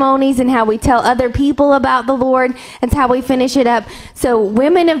testimonies and how we tell other people about the Lord. That's how we finish it up. So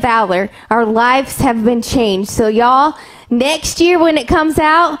Women of Valor, our lives have been changed. So y'all, next year when it comes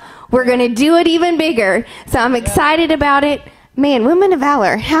out, we're going to do it even bigger. So I'm excited about it. Man, Women of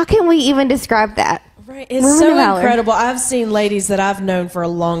Valor, how can we even describe that? Right. It's Women so of Valor. incredible. I've seen ladies that I've known for a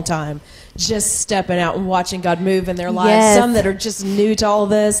long time just stepping out and watching God move in their lives. Yes. Some that are just new to all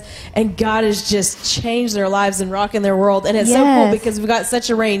this, and God has just changed their lives and rocking their world. And it's so cool Yes. because we've got such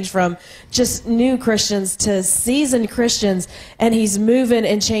a range from just new Christians to seasoned Christians, and He's moving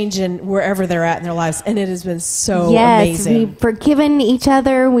and changing wherever they're at in their lives. And it has been so amazing. We've forgiven each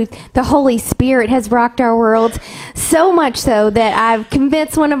other. The Holy Spirit has rocked our world, so much so that I've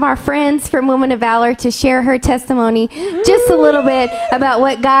convinced one of our friends from Women of Valor to share her testimony just a little bit about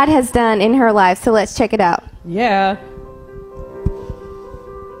what God has done in her life. So let's check it out. Yeah.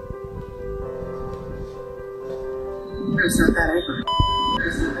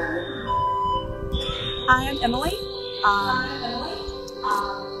 Hi, I'm Emily.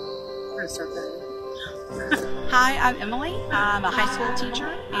 Hi, I'm Emily. I'm a high school teacher,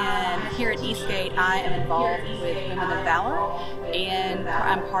 and here at Eastgate, I am involved with Women of Valor, and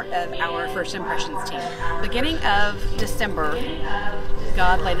I'm part of our First Impressions team. Beginning of December,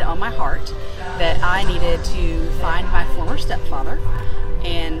 God laid it on my heart that I needed to find my former stepfather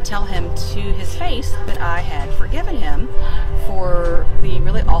and tell him to his face that I had forgiven him for the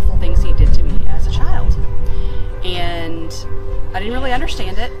really awful things he did to me as a child. And I didn't really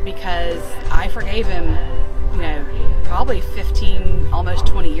understand it because I forgave him, probably 15, almost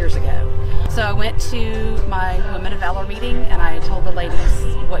 20 years ago. So I went to my Women of Valor meeting and I told the ladies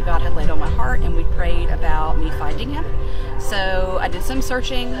what God had laid on my heart, and we prayed about me finding him. So I did some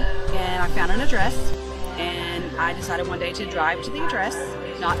searching and I found an address, and I decided one day to drive to the address,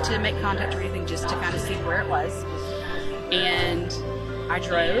 not to make contact or anything, just to kind of see where it was. And I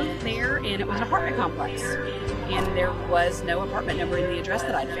drove there, and it was an apartment complex, and there was no apartment number in the address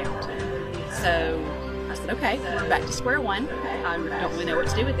that I'd found. So I said, okay, we're back to square one. I don't really know what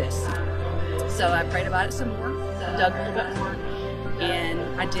to do with this. So I prayed about it some more, dug a little bit more, and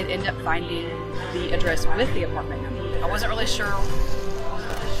I did end up finding the address with the apartment number. I wasn't really sure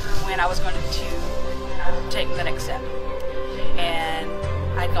when I was going to take the next step. And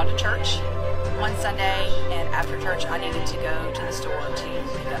I'd gone to church one Sunday, and after church I needed to go to the store to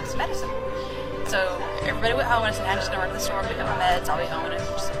pick up some medicine. So everybody went home, and I said, I'm just going to run to the store, pick up my meds, I'll be home in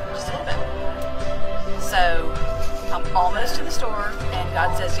just a little bit. So I'm almost to the store, and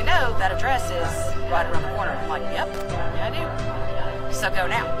God says, that address is right around the corner. I'm like, yep, yeah, I do. So go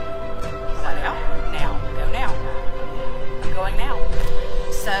now. I'm like, now, go now. I'm going now.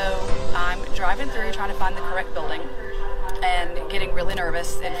 So I'm driving through trying to find the correct building and getting really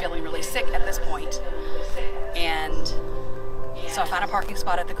nervous and feeling really sick at this point. And so I find a parking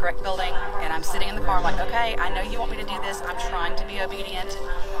spot at the correct building, and I'm sitting in the car. I'm like, okay, I know you want me to do this. I'm trying to be obedient.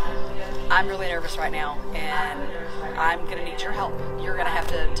 I'm really nervous right now, and I'm going to need your help. You're going to have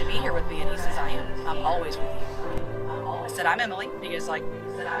to be here with me. And he says, I am. I'm always with you. I said, I'm Emily. He goes like,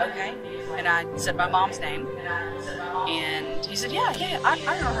 okay. And I said my mom's name. And he said, yeah,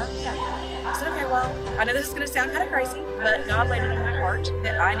 I know her. Yeah. I said, okay, well, I know this is going to sound kind of crazy, but God laid it on my heart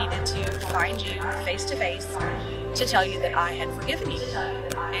that I needed to find you face to face to tell you that I had forgiven you.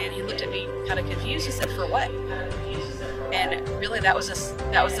 And he looked at me kind of confused. He said, for what? And really, that was a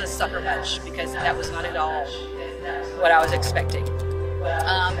sucker punch, because that was not at all what I was expecting.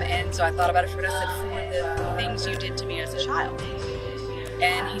 And so I thought about it for a minute. I said, for the things you did to me as a child.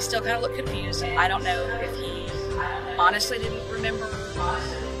 And he still kind of looked confused. I don't know if he honestly didn't remember,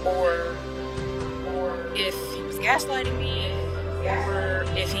 or if he was gaslighting me, or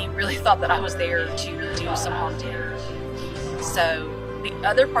if he really thought that I was there to do some harm to him. So the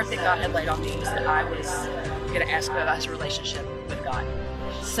other part that God had laid on me was that I was going to ask about his relationship with God.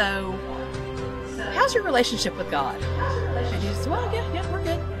 So, how's your relationship with God? And he says, well, yeah, we're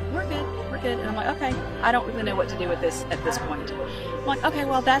good. And I'm like, okay, I don't really know what to do with this at this point. I'm like, okay,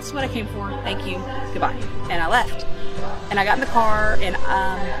 well, that's what I came for. Thank you. Goodbye. And I left. And I got in the car, and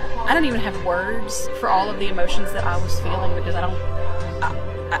I don't even have words for all of the emotions that I was feeling, because I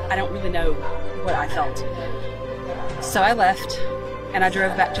don't really know what I felt. So I left, and I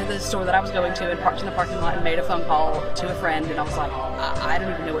drove back to the store that I was going to and parked in the parking lot and made a phone call to a friend, and I was like, I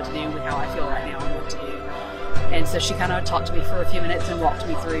don't even know what to do with how I feel right now and what to do. And so she kind of talked to me for a few minutes and walked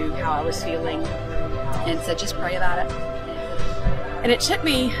me through how I was feeling and said, just pray about it. And it took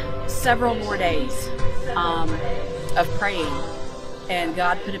me several more days of praying, and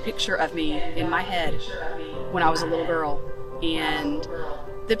God put a picture of me in my head when I was a little girl. And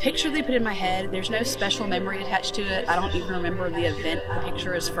the picture they put in my head, there's no special memory attached to it. I don't even remember the event the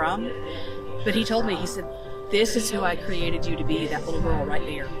picture is from. But he told me, he said, this is who I created you to be, that little girl right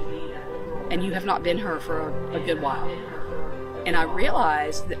there. And you have not been her for a good while. And I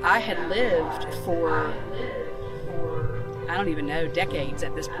realized that I had lived for, I don't even know, decades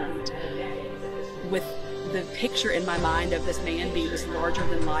at this point, with the picture in my mind of this man being this larger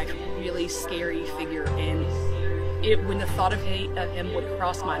than life, really scary figure, and when the thought of him would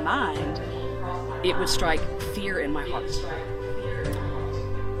cross my mind, it would strike fear in my heart.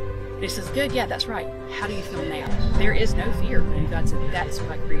 This is good. Yeah, that's right. How do you feel now? There is no fear. And God said, that's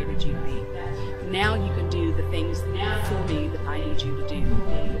what I created you to be. Now you can do the things for me that I need you to do.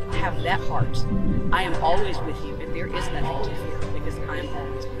 Have that heart. I am always with you, and there is nothing to fear because I am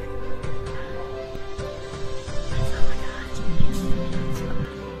always with you.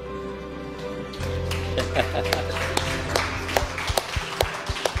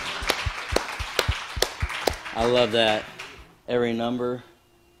 I love that. Every number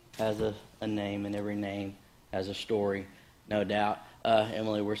has a name, and every name has a story, no doubt.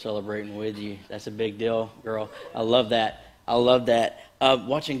 Emily, we're celebrating with you. That's a big deal, girl. I love that. I love that.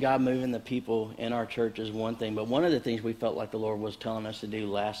 Watching God move in the people in our church is one thing, but one of the things we felt like the Lord was telling us to do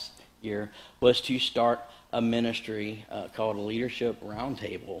last year was to start a ministry called a Leadership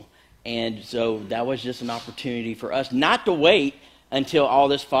Roundtable. And so that was just an opportunity for us not to wait until all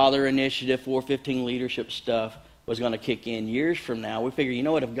this Father Initiative 415 leadership stuff was going to kick in years from now. We figured, you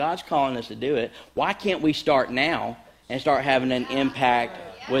know what, if God's calling us to do it, why can't we start now and start having an impact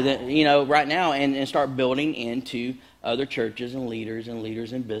with it, right now, and start building into other churches and leaders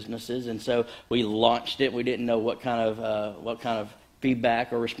in businesses. And so we launched it. We didn't know what kind of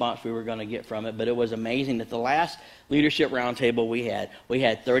feedback or response we were going to get from it, but it was amazing that the last leadership roundtable we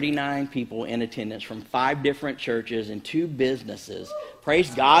had 39 people in attendance from 5 different churches and 2 businesses. Praise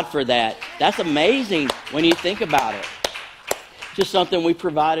God for that. That's amazing when you think about it. Just something we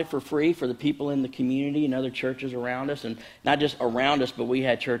provided for free for the people in the community and other churches around us, and not just around us, but we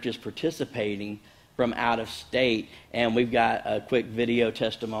had churches participating from out of state, and we've got a quick video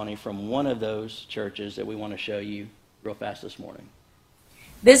testimony from one of those churches that we want to show you real fast this morning.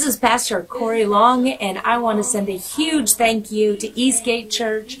 This is Pastor Corey Long, and I want to send a huge thank you to Eastgate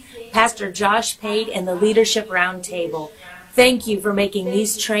Church, Pastor Josh Pate, and the Leadership Roundtable. Thank you for making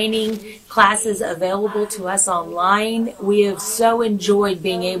these training classes available to us online. We have so enjoyed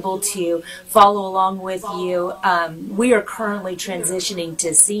being able to follow along with you. We are currently transitioning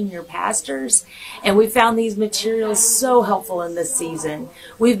to senior pastors, and we found these materials so helpful in this season.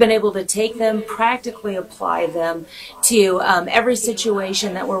 We've been able to take them, practically apply them to every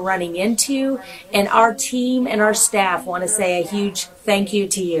situation that we're running into, and our team and our staff want to say a huge thank you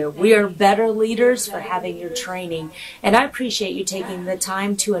to you. We are better leaders for having your training, and I appreciate you taking the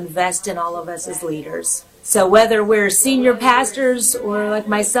time to invest in all of us as leaders. So whether we're senior pastors or like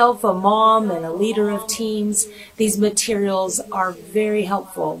myself, a mom and a leader of teams, these materials are very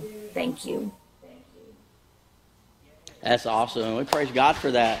helpful. Thank you. That's awesome. And we praise God for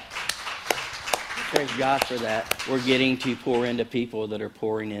that. Praise God for that. We're getting to pour into people that are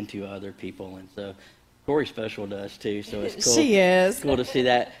pouring into other people. And so Corey's special to us too, so it's cool. She is. Cool to see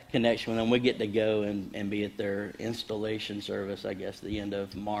that connection with them. We get to go and be at their installation service, I guess, the end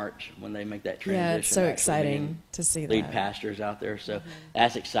of March when they make that transition. Yeah, it's so exciting to see that. Lead pastors out there, so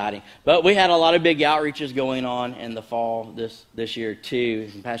that's exciting. But we had a lot of big outreaches going on in the fall this year too.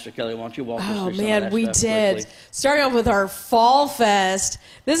 And Pastor Kelly, why don't you walk us through some of that we stuff did. quickly? Starting off with our Fall Fest.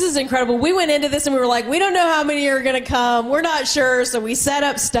 This is incredible. We went into this and we were like, we don't know how many are going to come. We're not sure, so we set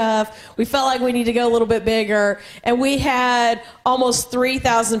up stuff. We felt like we need to go a little bit bigger, and we had almost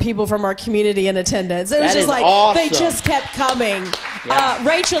 3,000 people from our community in attendance. It was just like awesome. They just kept coming. Yeah.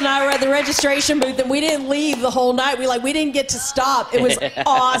 Rachel and I were at the registration booth, and we didn't leave the whole night. We didn't get to stop. It was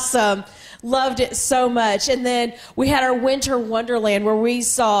awesome. Loved it so much. And then we had our Winter Wonderland where we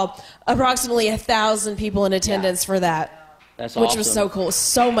saw approximately 1,000 people in attendance for that. That's which awesome. was so cool.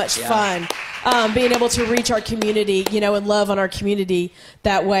 So much fun. Being able to reach our community, and love on our community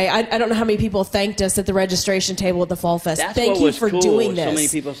that way. I don't know how many people thanked us at the registration table at the Fall Fest. Thank you for doing this. So many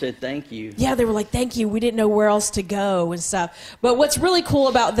people said thank you. Yeah, they were like, thank you. We didn't know where else to go and stuff. But what's really cool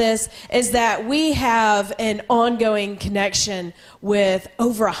about this is that we have an ongoing connection with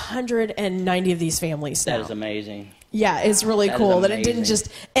over 190 of these families now. That is amazing. Yeah, it's really cool that it didn't just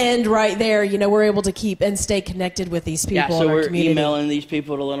end right there. We're able to keep and stay connected with these people in our community. We're emailing these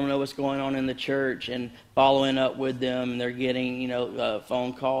people to let them know what's going on in the church and following up with them. And they're getting,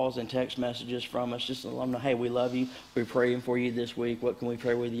 phone calls and text messages from us just to let them know, hey, we love you. We're praying for you this week. What can we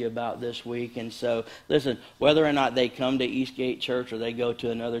pray with you about this week? And so, listen, whether or not they come to Eastgate Church or they go to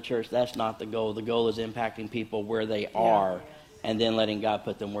another church, that's not the goal. The goal is impacting people where they are. And then letting God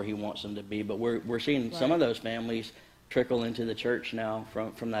put them where he wants them to be. But we're seeing some of those families trickle into the church now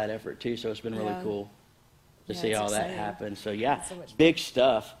from that effort too. So it's been really cool to see all that happen. So big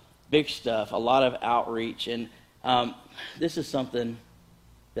stuff. A lot of outreach. And this is something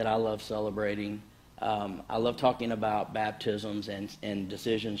that I love celebrating. I love talking about baptisms and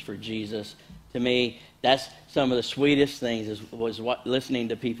decisions for Jesus. To me, that's some of the sweetest things was listening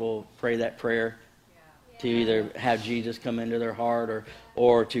to people pray that prayer, to either have Jesus come into their heart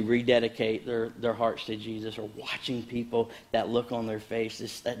or to rededicate their hearts to Jesus, or watching people, that look on their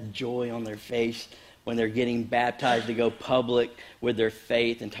face, that joy on their face when they're getting baptized, to go public with their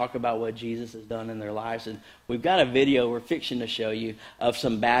faith and talk about what Jesus has done in their lives. And we've got a video we're fixing to show you of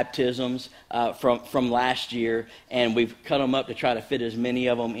some baptisms from last year, and we've cut them up to try to fit as many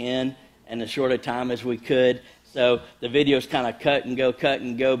of them in as short a time as we could. So the video's kind of cut and go,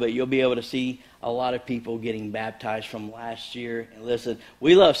 but you'll be able to see a lot of people getting baptized from last year. And listen,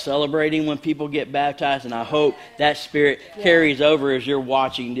 we love celebrating when people get baptized, and I hope that spirit carries over as you're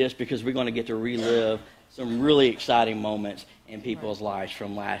watching this, because we're going to get to relive some really exciting moments in people's lives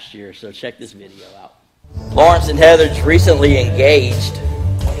from last year. So check this video out. Lawrence and Heather's recently engaged,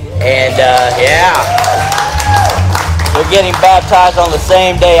 and they're getting baptized on the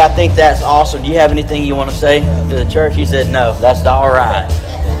same day. I think that's awesome. Do you have anything you want to say to the church? He said no. That's all right.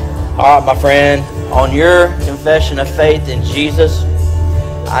 All right, my friend, on your confession of faith in Jesus,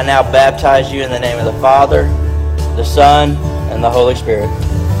 I now baptize you in the name of the Father, the Son, and the Holy Spirit.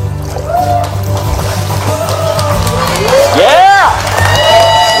 Yeah!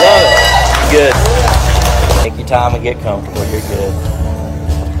 Love it. Good. Take your time and get comfortable. You're good.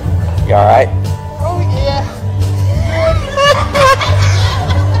 You all right? Oh, yeah.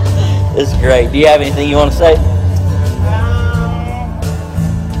 This is great. Do you have anything you want to say?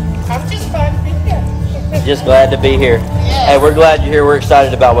 I'm just glad to be here. Just glad to be here. Yes. Hey, we're glad you're here. We're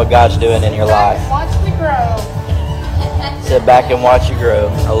excited about what God's doing in your life. Watch me grow. Sit back and watch you grow.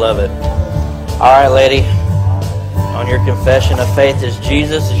 I love it. All right, lady. On your confession of faith as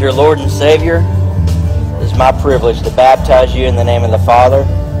Jesus is your Lord and Savior, it is my privilege to baptize you in the name of the Father,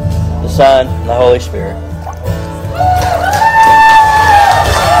 the Son, and the Holy Spirit.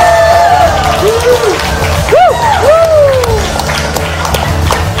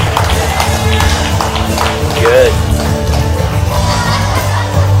 Good.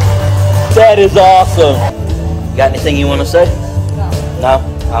 That is awesome. Got anything you want to say? No?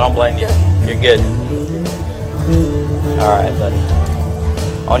 I don't blame you. You're good. All right, buddy.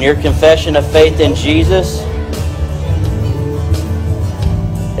 On your confession of faith in Jesus,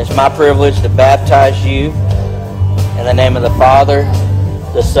 it's my privilege to baptize you in the name of the Father,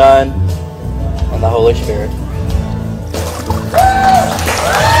 the Son, and the Holy Spirit.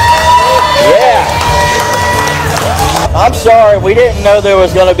 Yeah. I'm sorry, we didn't know there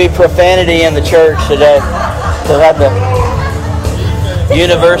was going to be profanity in the church today. So had the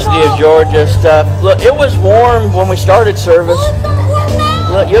University of Georgia stuff. Look, it was warm when we started service.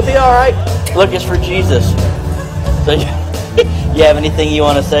 Look, you'll be all right. Look, it's for Jesus. So you have anything you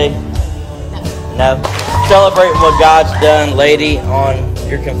want to say? No? Celebrating what God's done, lady, on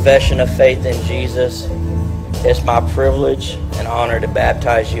your confession of faith in Jesus. It's my privilege and honor to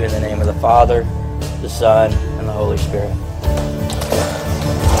baptize you in the name of the Father, the Son, and the Holy Spirit.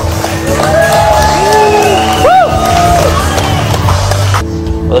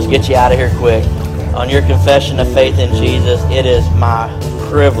 Well, let's get you out of here quick. On your confession of faith in Jesus, it is my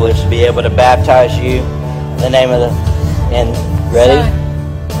privilege to be able to baptize you in the name of ready?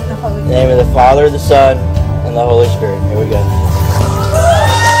 In the name of the Father, the Son, and the Holy Spirit. Here we go.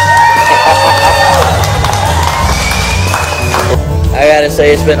 I gotta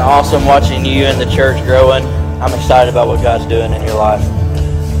say, it's been awesome watching you and the church growing. I'm excited about what God's doing in your life.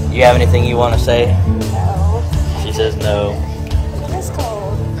 You have anything you want to say? No. She says no. It's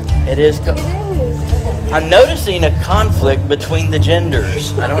cold. It is cold. It is. I'm noticing a conflict between the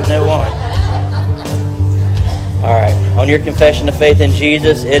genders. I don't know why. All right. On your confession of faith in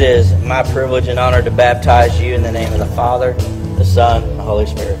Jesus, it is my privilege and honor to baptize you in the name of the Father, the Son, and the Holy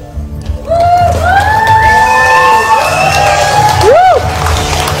Spirit.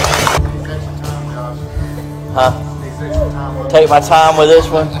 Huh? Take my time with this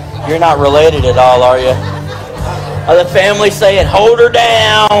one. You're not related at all, are you? Are the family saying, hold her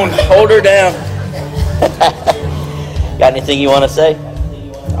down, hold her down? Got anything you want to say?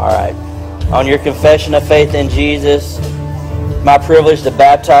 All right. On your confession of faith in Jesus, my privilege to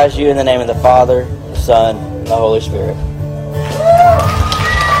baptize you in the name of the Father, the Son, and the Holy Spirit.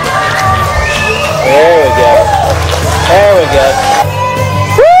 There we go. There we go.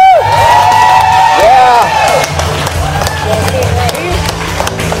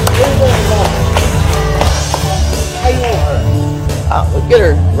 We'll get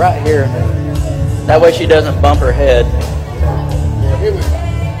her right here. That way she doesn't bump her head.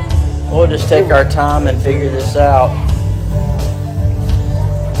 We'll just take our time and figure this out.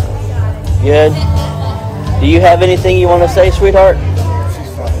 Good. Do you have anything you want to say, sweetheart?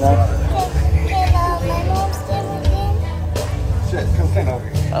 No?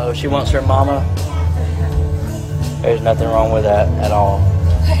 Oh, she wants her mama? There's nothing wrong with that at all.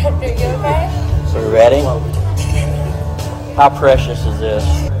 Are you okay? So we ready? How precious is this?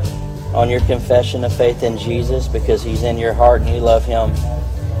 On your confession of faith in Jesus, because He's in your heart and you love Him,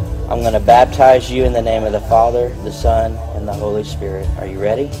 I'm going to baptize you in the name of the Father, the Son, and the Holy Spirit. Are you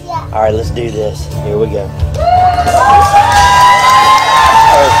ready? Yeah. All right, let's do this. Here we go. Perfect.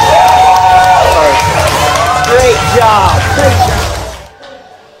 Great job. Great job.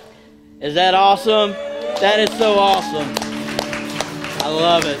 Is that awesome? That is so awesome. I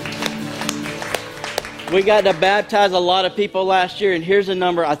love it. We got to baptize a lot of people last year, and here's a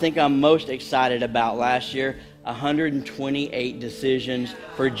number I think I'm most excited about last year. 128 decisions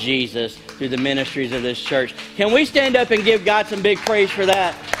for Jesus through the ministries of this church. Can we stand up and give God some big praise for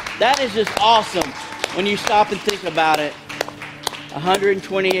that? That is just awesome when you stop and think about it.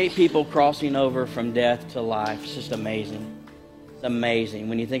 128 people crossing over from death to life. It's just amazing. It's amazing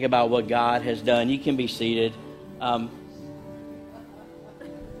when you think about what God has done. You can be seated. Some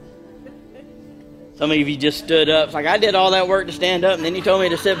of you just stood up. It's like, I did all that work to stand up, and then you told me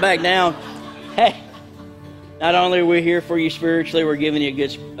to sit back down. Hey, not only are we here for you spiritually, we're giving you a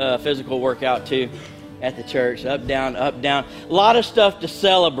good physical workout too at the church. Up, down, up, down. A lot of stuff to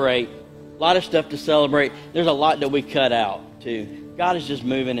celebrate. A lot of stuff to celebrate. There's a lot that we cut out too. God is just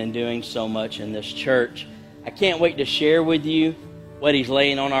moving and doing so much in this church. I can't wait to share with you what He's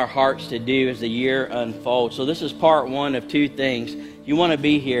laying on our hearts to do as the year unfolds. So this is part one of two things. You want to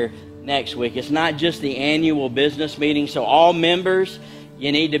be here next week. It's not just the annual business meeting. So all members,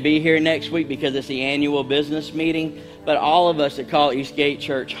 you need to be here next week because it's the annual business meeting. But all of us that call Eastgate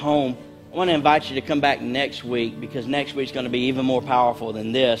Church home, I want to invite you to come back next week because next week's going to be even more powerful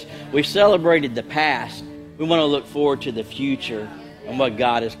than this. We've celebrated the past. We want to look forward to the future and what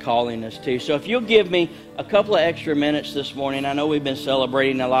God is calling us to. So if you'll give me a couple of extra minutes this morning. I know we've been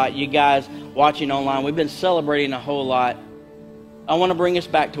celebrating a lot. You guys watching online, we've been celebrating a whole lot. I want to bring us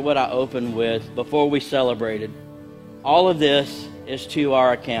back to what I opened with before we celebrated. All of this is to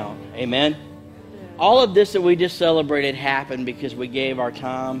our account. Amen? All of this that we just celebrated happened because we gave our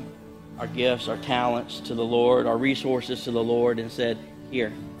time, our gifts, our talents to the Lord, our resources to the Lord, and said,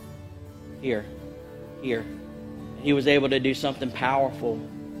 here, here, here. And He was able to do something powerful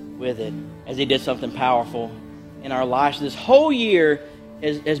with it, as He did something powerful in our lives. This whole year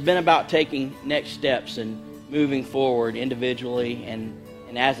has been about taking next steps and moving forward individually and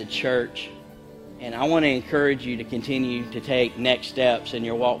as a church. And I want to encourage you to continue to take next steps in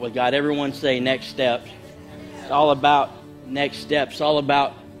your walk with God. Everyone say next steps. It's all about next steps. It's all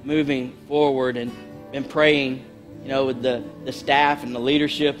about moving forward and praying, with the staff and the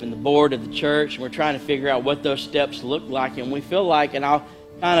leadership and the board of the church. And we're trying to figure out what those steps look like. And we feel like, and I'll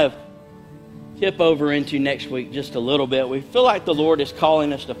kind of tip over into next week just a little bit, we feel like the Lord is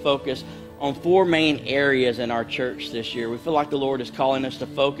calling us to focus on four main areas in our church this year. We feel like the Lord is calling us to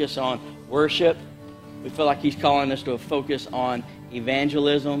focus on worship. We feel like He's calling us to focus on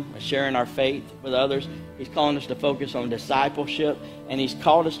evangelism, sharing our faith with others. He's calling us to focus on discipleship, and He's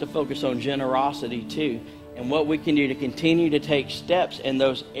called us to focus on generosity too, and what we can do to continue to take steps in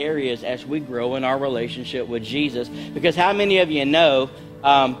those areas as we grow in our relationship with Jesus. Because how many of you know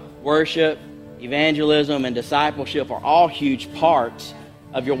worship, evangelism, and discipleship are all huge parts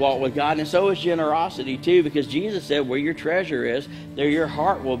of your walk with God, and so is generosity too, because Jesus said where your treasure is, there your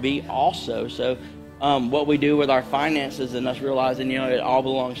heart will be also. So what we do with our finances and us realizing, it all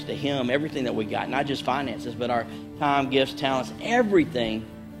belongs to Him, everything that we got, not just finances, but our time, gifts, talents, everything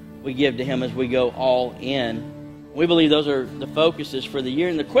we give to Him as we go all in. We believe those are the focuses for the year,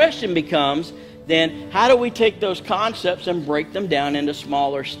 and the question becomes then, how do we take those concepts and break them down into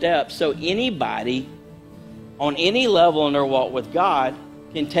smaller steps so anybody on any level in their walk with God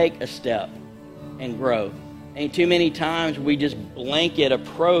can take a step and grow? Ain't too many times we just blanket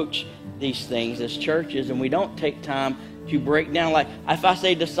approach these things as churches, and we don't take time to break down. Like if I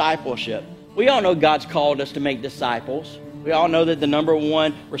say discipleship, we all know God's called us to make disciples. We all know that the number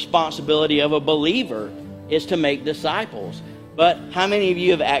one responsibility of a believer is to make disciples. But how many of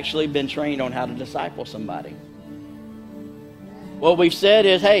you have actually been trained on how to disciple somebody? What we've said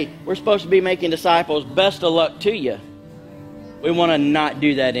is, hey, we're supposed to be making disciples. Best of luck to you. We want to not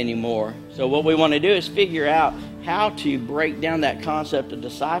do that anymore. So what we want to do is figure out how to break down that concept of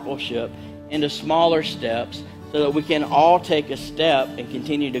discipleship into smaller steps so that we can all take a step and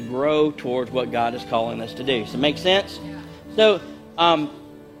continue to grow towards what God is calling us to do. So make sense? So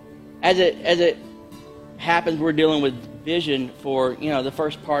as it happens, we're dealing with vision for, the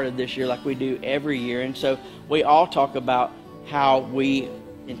first part of this year like we do every year. And so we all talk about how we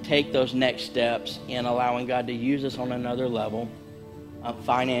can take those next steps in allowing God to use us on another level,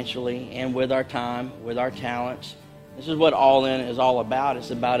 financially and with our time, with our talents. This is what All In is all about. It's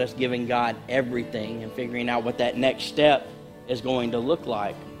about us giving God everything and figuring out what that next step is going to look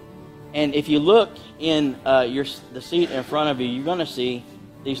like. And if you look in the seat in front of you, you're going to see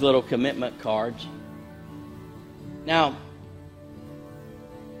these little commitment cards. Now,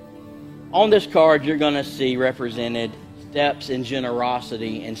 on this card, you're going to see represented steps in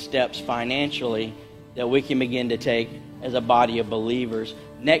generosity and steps financially that we can begin to take as a body of believers.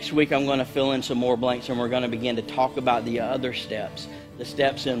 Next week, I'm going to fill in some more blanks, and we're going to begin to talk about the other steps, the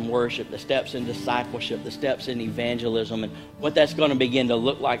steps in worship, the steps in discipleship, the steps in evangelism, and what that's going to begin to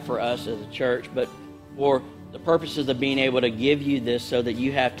look like for us as a church. But for the purposes of being able to give you this so that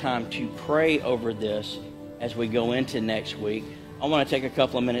you have time to pray over this as we go into next week, I want to take a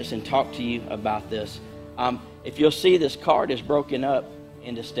couple of minutes and talk to you about this. If you'll see, this card is broken up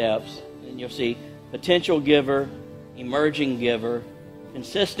into steps, and you'll see potential giver, emerging giver,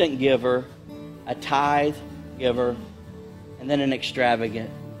 consistent giver, a tithe giver, and then an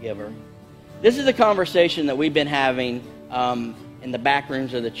extravagant giver. This is a conversation that we've been having in the back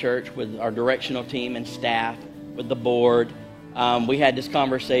rooms of the church with our directional team and staff, with the board. We had this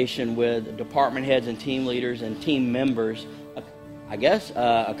conversation with department heads and team leaders and team members,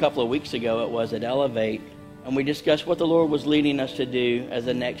 a couple of weeks ago it was at Elevate, and we discussed what the Lord was leading us to do as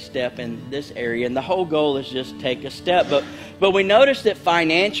a next step in this area. And the whole goal is just take a step. But we noticed that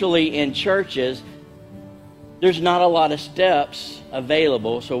financially in churches, there's not a lot of steps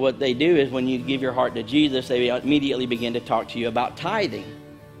available. So what they do is when you give your heart to Jesus, they immediately begin to talk to you about tithing.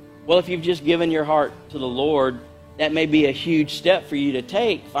 Well, if you've just given your heart to the Lord, that may be a huge step for you to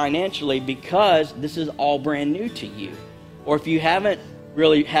take financially because this is all brand new to you. Or if you haven't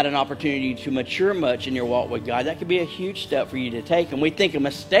really had an opportunity to mature much in your walk with God, that could be a huge step for you to take. And we think a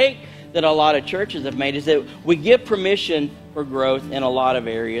mistake that a lot of churches have made is that we give permission for growth in a lot of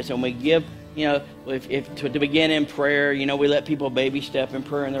areas, and we give, to begin in prayer, we let people baby step in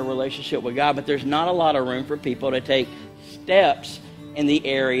prayer in their relationship with God, but there's not a lot of room for people to take steps in the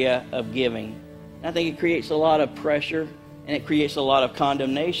area of giving. And I think it creates a lot of pressure, and it creates a lot of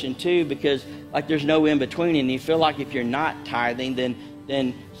condemnation too, because there's no in between, and you feel like if you're not tithing, then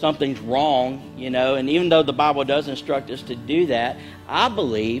something's wrong, and even though the Bible does instruct us to do that, I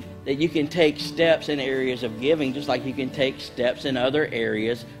believe that you can take steps in areas of giving just like you can take steps in other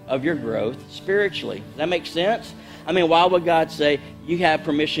areas of your growth spiritually. Does that make sense? I mean, why would God say you have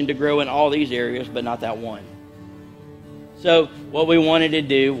permission to grow in all these areas but not that one? So what we wanted to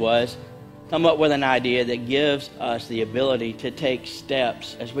do was come up with an idea that gives us the ability to take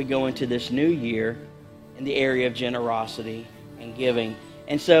steps as we go into this new year in the area of generosity and giving.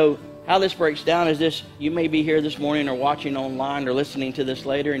 And so how this breaks down is this: you may be here this morning or watching online or listening to this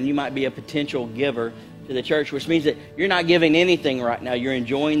later, and you might be a potential giver to the church, which means that you're not giving anything right now. You're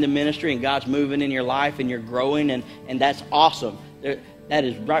enjoying the ministry and God's moving in your life and you're growing, and that's awesome. That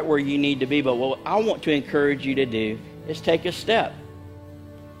is right where you need to be. But what I want to encourage you to do is take a step.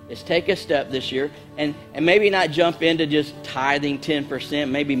 Is take a step this year and maybe not jump into just tithing 10%.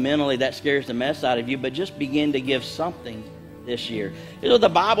 Maybe mentally that scares the mess out of you, but just begin to give something this year. The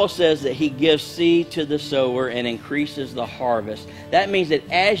Bible says that He gives seed to the sower and increases the harvest. That means that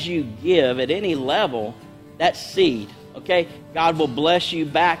as you give at any level, that's seed. Okay? God will bless you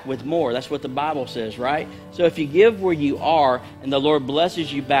back with more. That's what the Bible says, right? So if you give where you are and the Lord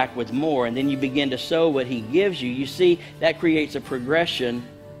blesses you back with more, and then you begin to sow what He gives you, you see that creates a progression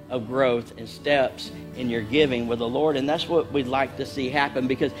of growth and steps in your giving with the Lord. And that's what we'd like to see happen,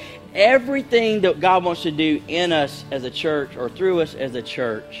 because everything that God wants to do in us as a church or through us as a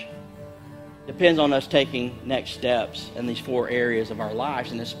church depends on us taking next steps in these 4 areas of our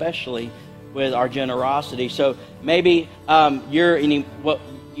lives, and especially with our generosity. So maybe you're in what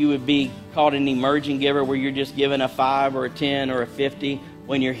you would be called an emerging giver, where you're just giving a 5 or a 10 or a 50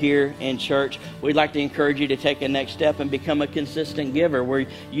 when you're here in church. We'd like to encourage you to take a next step and become a consistent giver, where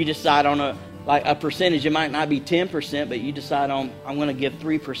you decide on a percentage. It might not be 10%, but you decide on, I'm going to give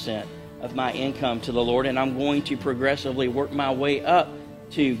 3% of my income to the Lord, and I'm going to progressively work my way up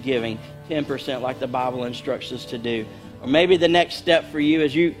to giving 10% like the Bible instructs us to do. Or maybe the next step for you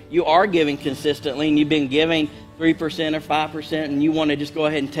is you are giving consistently, and you've been giving 3% or 5%, and you want to just go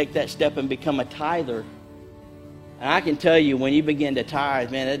ahead and take that step and become a tither. And I can tell you, when you begin to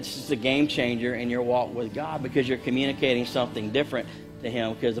tithe, man, it's just a game changer in your walk with God, because you're communicating something different to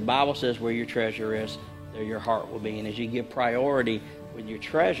Him. Because the Bible says where your treasure is, there your heart will be. And as you give priority with your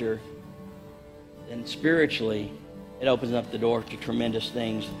treasure, then spiritually, it opens up the door to tremendous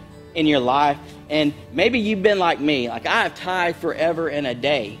things in your life. And maybe you've been like me. Like, I have tithed forever and a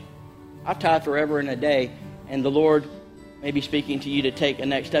day. I've tithed forever and a day, and the Lord may be speaking to you to take a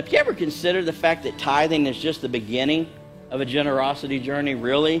next step. You ever consider the fact that tithing is just the beginning of a generosity journey,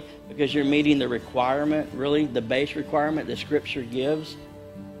 really? Because you're meeting the requirement, really, the base requirement that Scripture gives.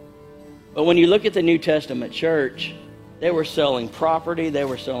 But when you look at the New Testament church, they were selling property, they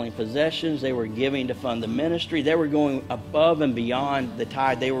were selling possessions, they were giving to fund the ministry, they were going above and beyond the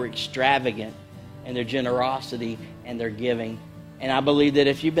tithe. They were extravagant in their generosity and their giving. And I believe that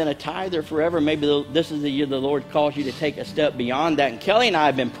if you've been a tither forever, maybe this is the year the Lord calls you to take a step beyond that. And Kelly and I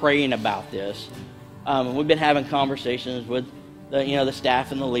have been praying about this. We've been having conversations with the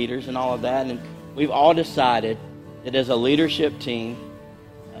staff and the leaders and all of that. And we've all decided that as a leadership team,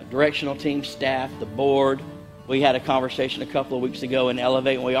 a directional team, staff, the board, we had a conversation a couple of weeks ago in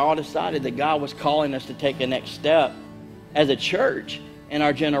Elevate, and we all decided that God was calling us to take a next step as a church in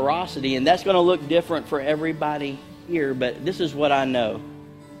our generosity. And that's going to look different for everybody here, but this is what I know.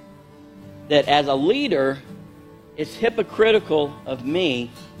 That as a leader, it's hypocritical of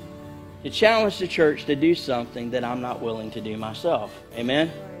me to challenge the church to do something that I'm not willing to do myself. Amen?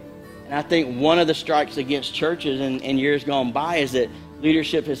 And I think one of the strikes against churches in years gone by is that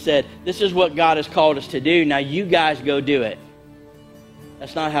leadership has said, this is what God has called us to do, now you guys go do it.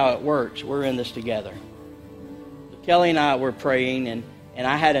 That's not how it works. We're in this together. So Kelly and I were praying, and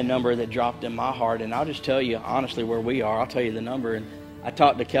I had a number that dropped in my heart, and I'll just tell you honestly where we are. I'll tell you the number. And I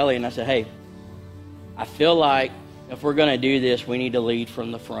talked to Kelly, and I said, hey, I feel like if we're going to do this, we need to lead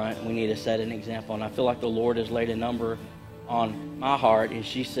from the front, and we need to set an example. And I feel like the Lord has laid a number on my heart. And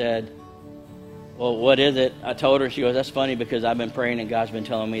she said, well, what is it? I told her, she goes, that's funny because I've been praying and God's been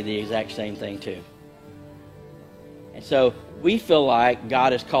telling me the exact same thing too. And so we feel like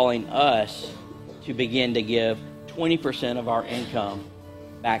God is calling us to begin to give 20% of our income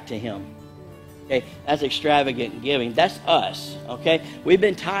back to Him. Okay, that's extravagant giving. That's us, okay? We've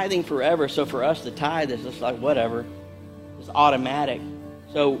been tithing forever, so for us to tithe is just like whatever. It's automatic.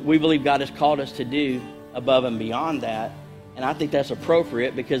 So we believe God has called us to do above and beyond that. And I think that's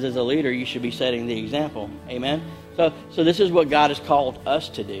appropriate because as a leader, you should be setting the example. Amen? So this is what God has called us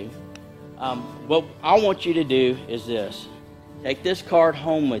to do. What I want you to do is this. Take this card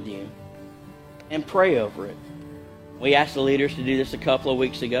home with you and pray over it. We asked the leaders to do this a couple of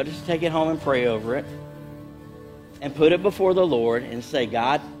weeks ago. Just take it home and pray over it. And put it before the Lord and say,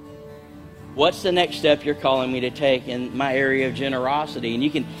 God, what's the next step you're calling me to take in my area of generosity? And you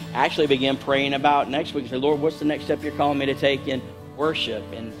can actually begin praying about next week. Say, Lord, what's the next step you're calling me to take in worship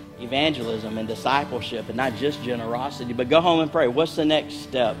and evangelism and discipleship and not just generosity? But go home and pray. What's the next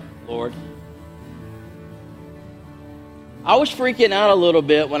step, Lord? I was freaking out a little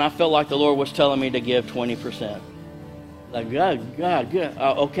bit when I felt like the Lord was telling me to give 20%. Like, God,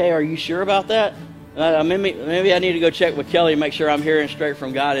 okay, are you sure about that? Maybe I need to go check with Kelly and make sure I'm hearing straight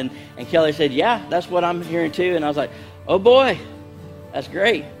from God. And Kelly said, yeah, that's what I'm hearing too. And I was like, oh boy, that's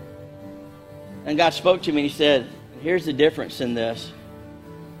great. And God spoke to me and He said, here's the difference in this.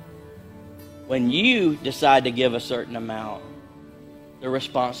 When you decide to give a certain amount, the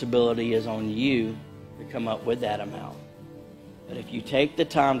responsibility is on you to come up with that amount. But if you take the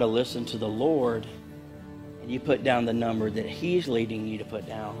time to listen to the Lord and you put down the number that He's leading you to put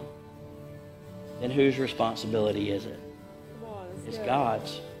down, then whose responsibility is it? It's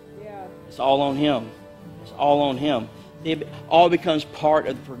God's. Yeah. It's all on Him. It's all on Him. It all becomes part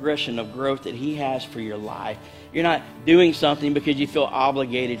of the progression of growth that He has for your life. You're not doing something because you feel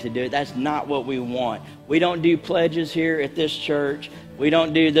obligated to do it. That's not what we want. We don't do pledges here at this church. We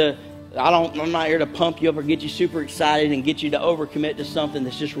don't do I'm not here to pump you up or get you super excited and get you to overcommit to something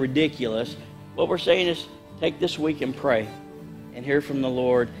that's just ridiculous. What we're saying is take this week and pray and hear from the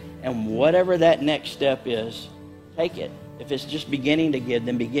Lord. And whatever that next step is, take it. If it's just beginning to give,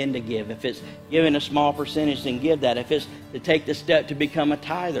 then begin to give. If it's giving a small percentage, then give that. If it's to take the step to become a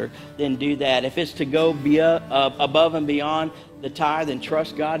tither, then do that. If it's to go above and beyond the tithe and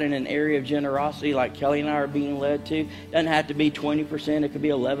trust God in an area of generosity like Kelly and I are being led to, it doesn't have to be 20%. It could be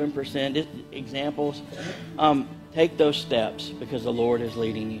 11%. Just examples. Take those steps because the Lord is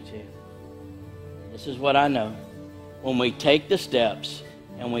leading you to. This is what I know. When we take the steps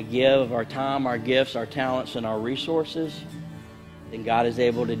and we give our time, our gifts, our talents, and our resources, then God is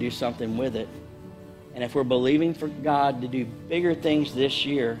able to do something with it. And if we're believing for God to do bigger things this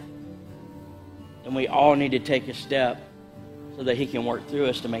year, then we all need to take a step so that He can work through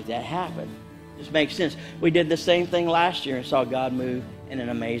us to make that happen. This makes sense. We did the same thing last year and saw God move in an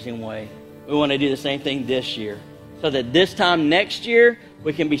amazing way. We want to do the same thing this year so that this time next year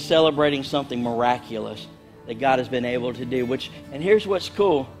we can be celebrating something miraculous that God has been able to do. And here's what's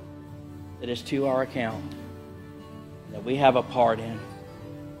cool, that is to our account, that we have a part in.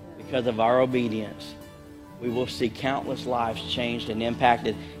 Because of our obedience, we will see countless lives changed and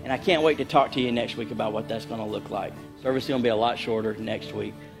impacted. And I can't wait to talk to you next week about what that's going to look like. Service is going to be a lot shorter next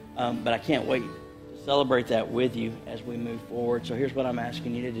week. But I can't wait to celebrate that with you as we move forward. So here's what I'm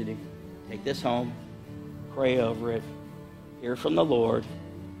asking you to do. Take this home, pray over it, hear from the Lord.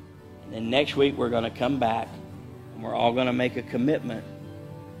 And then next week we're going to come back and we're all going to make a commitment.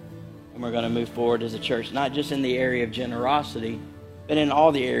 And we're going to move forward as a church, not just in the area of generosity, but in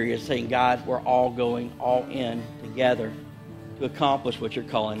all the areas, saying, God, we're all going all in together to accomplish what you're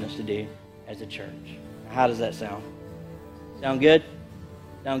calling us to do as a church. How does that sound? Sound good?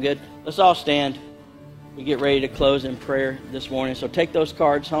 Sound good? Let's all stand. We get ready to close in prayer this morning. So take those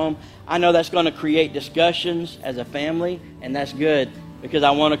cards home. I know that's going to create discussions as a family, and that's good because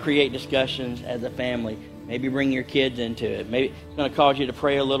I want to create discussions as a family. Maybe bring your kids into it. Maybe it's going to cause you to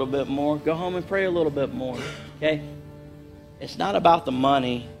pray a little bit more. Go home and pray a little bit more. Okay? It's not about the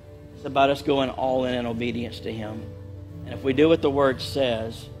money. It's about us going all in obedience to Him. And if we do what the Word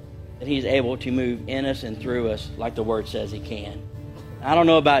says, that He's able to move in us and through us like the Word says He can. I don't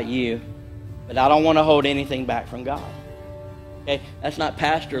know about you, but I don't want to hold anything back from God. Okay? That's not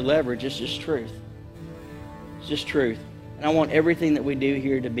pastor leverage. It's just truth. It's just truth. And I want everything that we do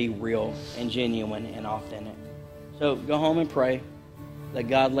here to be real and genuine and authentic. So go home and pray. Let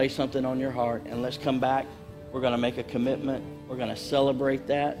God lay something on your heart. And let's come back. We're going to make a commitment. We're going to celebrate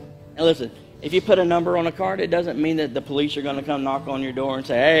that. And listen, if you put a number on a card, it doesn't mean that the police are going to come knock on your door and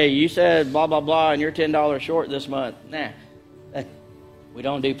say, hey, you said blah, blah, blah, and you're $10 short this month. Nah. We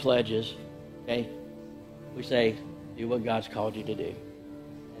don't do pledges. Okay? We say, do what God's called you to do.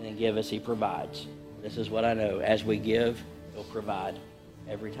 And then give as He provides. This is what I know. As we give, He'll provide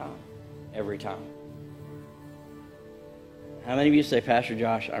every time. Every time. How many of you say, Pastor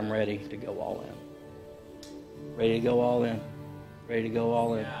Josh, I'm ready to go all in? Ready to go all in. Ready to go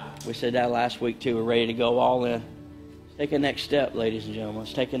all in. We said that last week too. We're ready to go all in. Let's take a next step, ladies and gentlemen.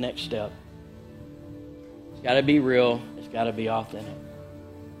 Let's take a next step. It's got to be real. It's got to be authentic.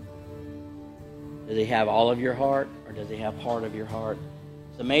 Does He have all of your heart, or does He have part of your heart?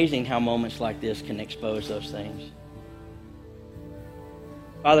 It's amazing how moments like this can expose those things.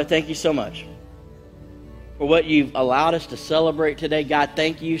 Father, thank you so much for what you've allowed us to celebrate today. God,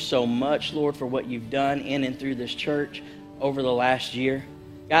 thank you so much, Lord, for what you've done in and through this church over the last year.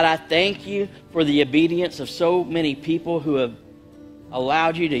 God, I thank you for the obedience of so many people who have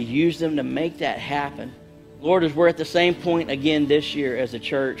allowed you to use them to make that happen. Lord, as we're at the same point again this year as a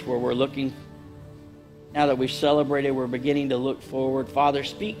church where we're looking, now that we've celebrated, we're beginning to look forward. Father,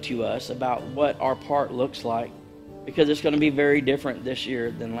 speak to us about what our part looks like, because it's going to be very different this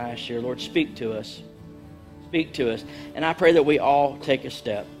year than last year. Lord, speak to us. Speak to us. And I pray that we all take a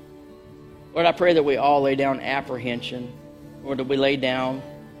step. Lord, I pray that we all lay down apprehension. Lord, that we lay down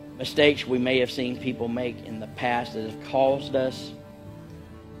mistakes we may have seen people make in the past that have caused us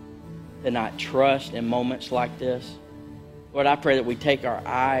to not trust in moments like this. Lord, I pray that we take our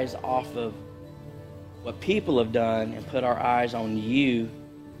eyes off of what people have done and put our eyes on you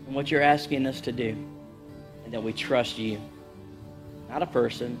and what you're asking us to do. And that we trust you. Not a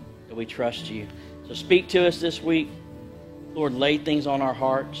person, that we trust you. So speak to us this week. Lord, lay things on our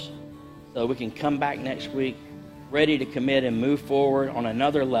hearts so that we can come back next week ready to commit and move forward on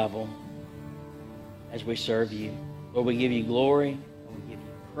another level as we serve you. Lord, we give you glory and we give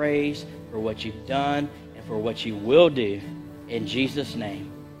you praise for what you've done and for what you will do. In Jesus'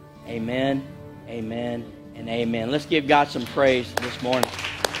 name, amen, amen, and amen. Let's give God some praise this morning.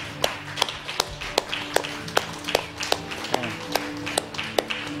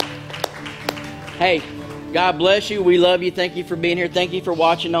 Hey, God bless you. We love you. Thank you for being here. Thank you for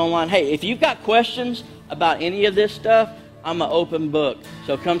watching online. Hey, if you've got questions about any of this stuff, I'm an open book.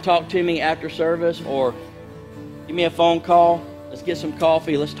 So come talk to me after service or give me a phone call. Let's get some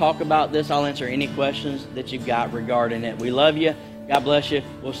coffee. Let's talk about this. I'll answer any questions that you've got regarding it. We love you. God bless you.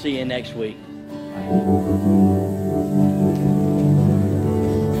 We'll see you next week. Bye.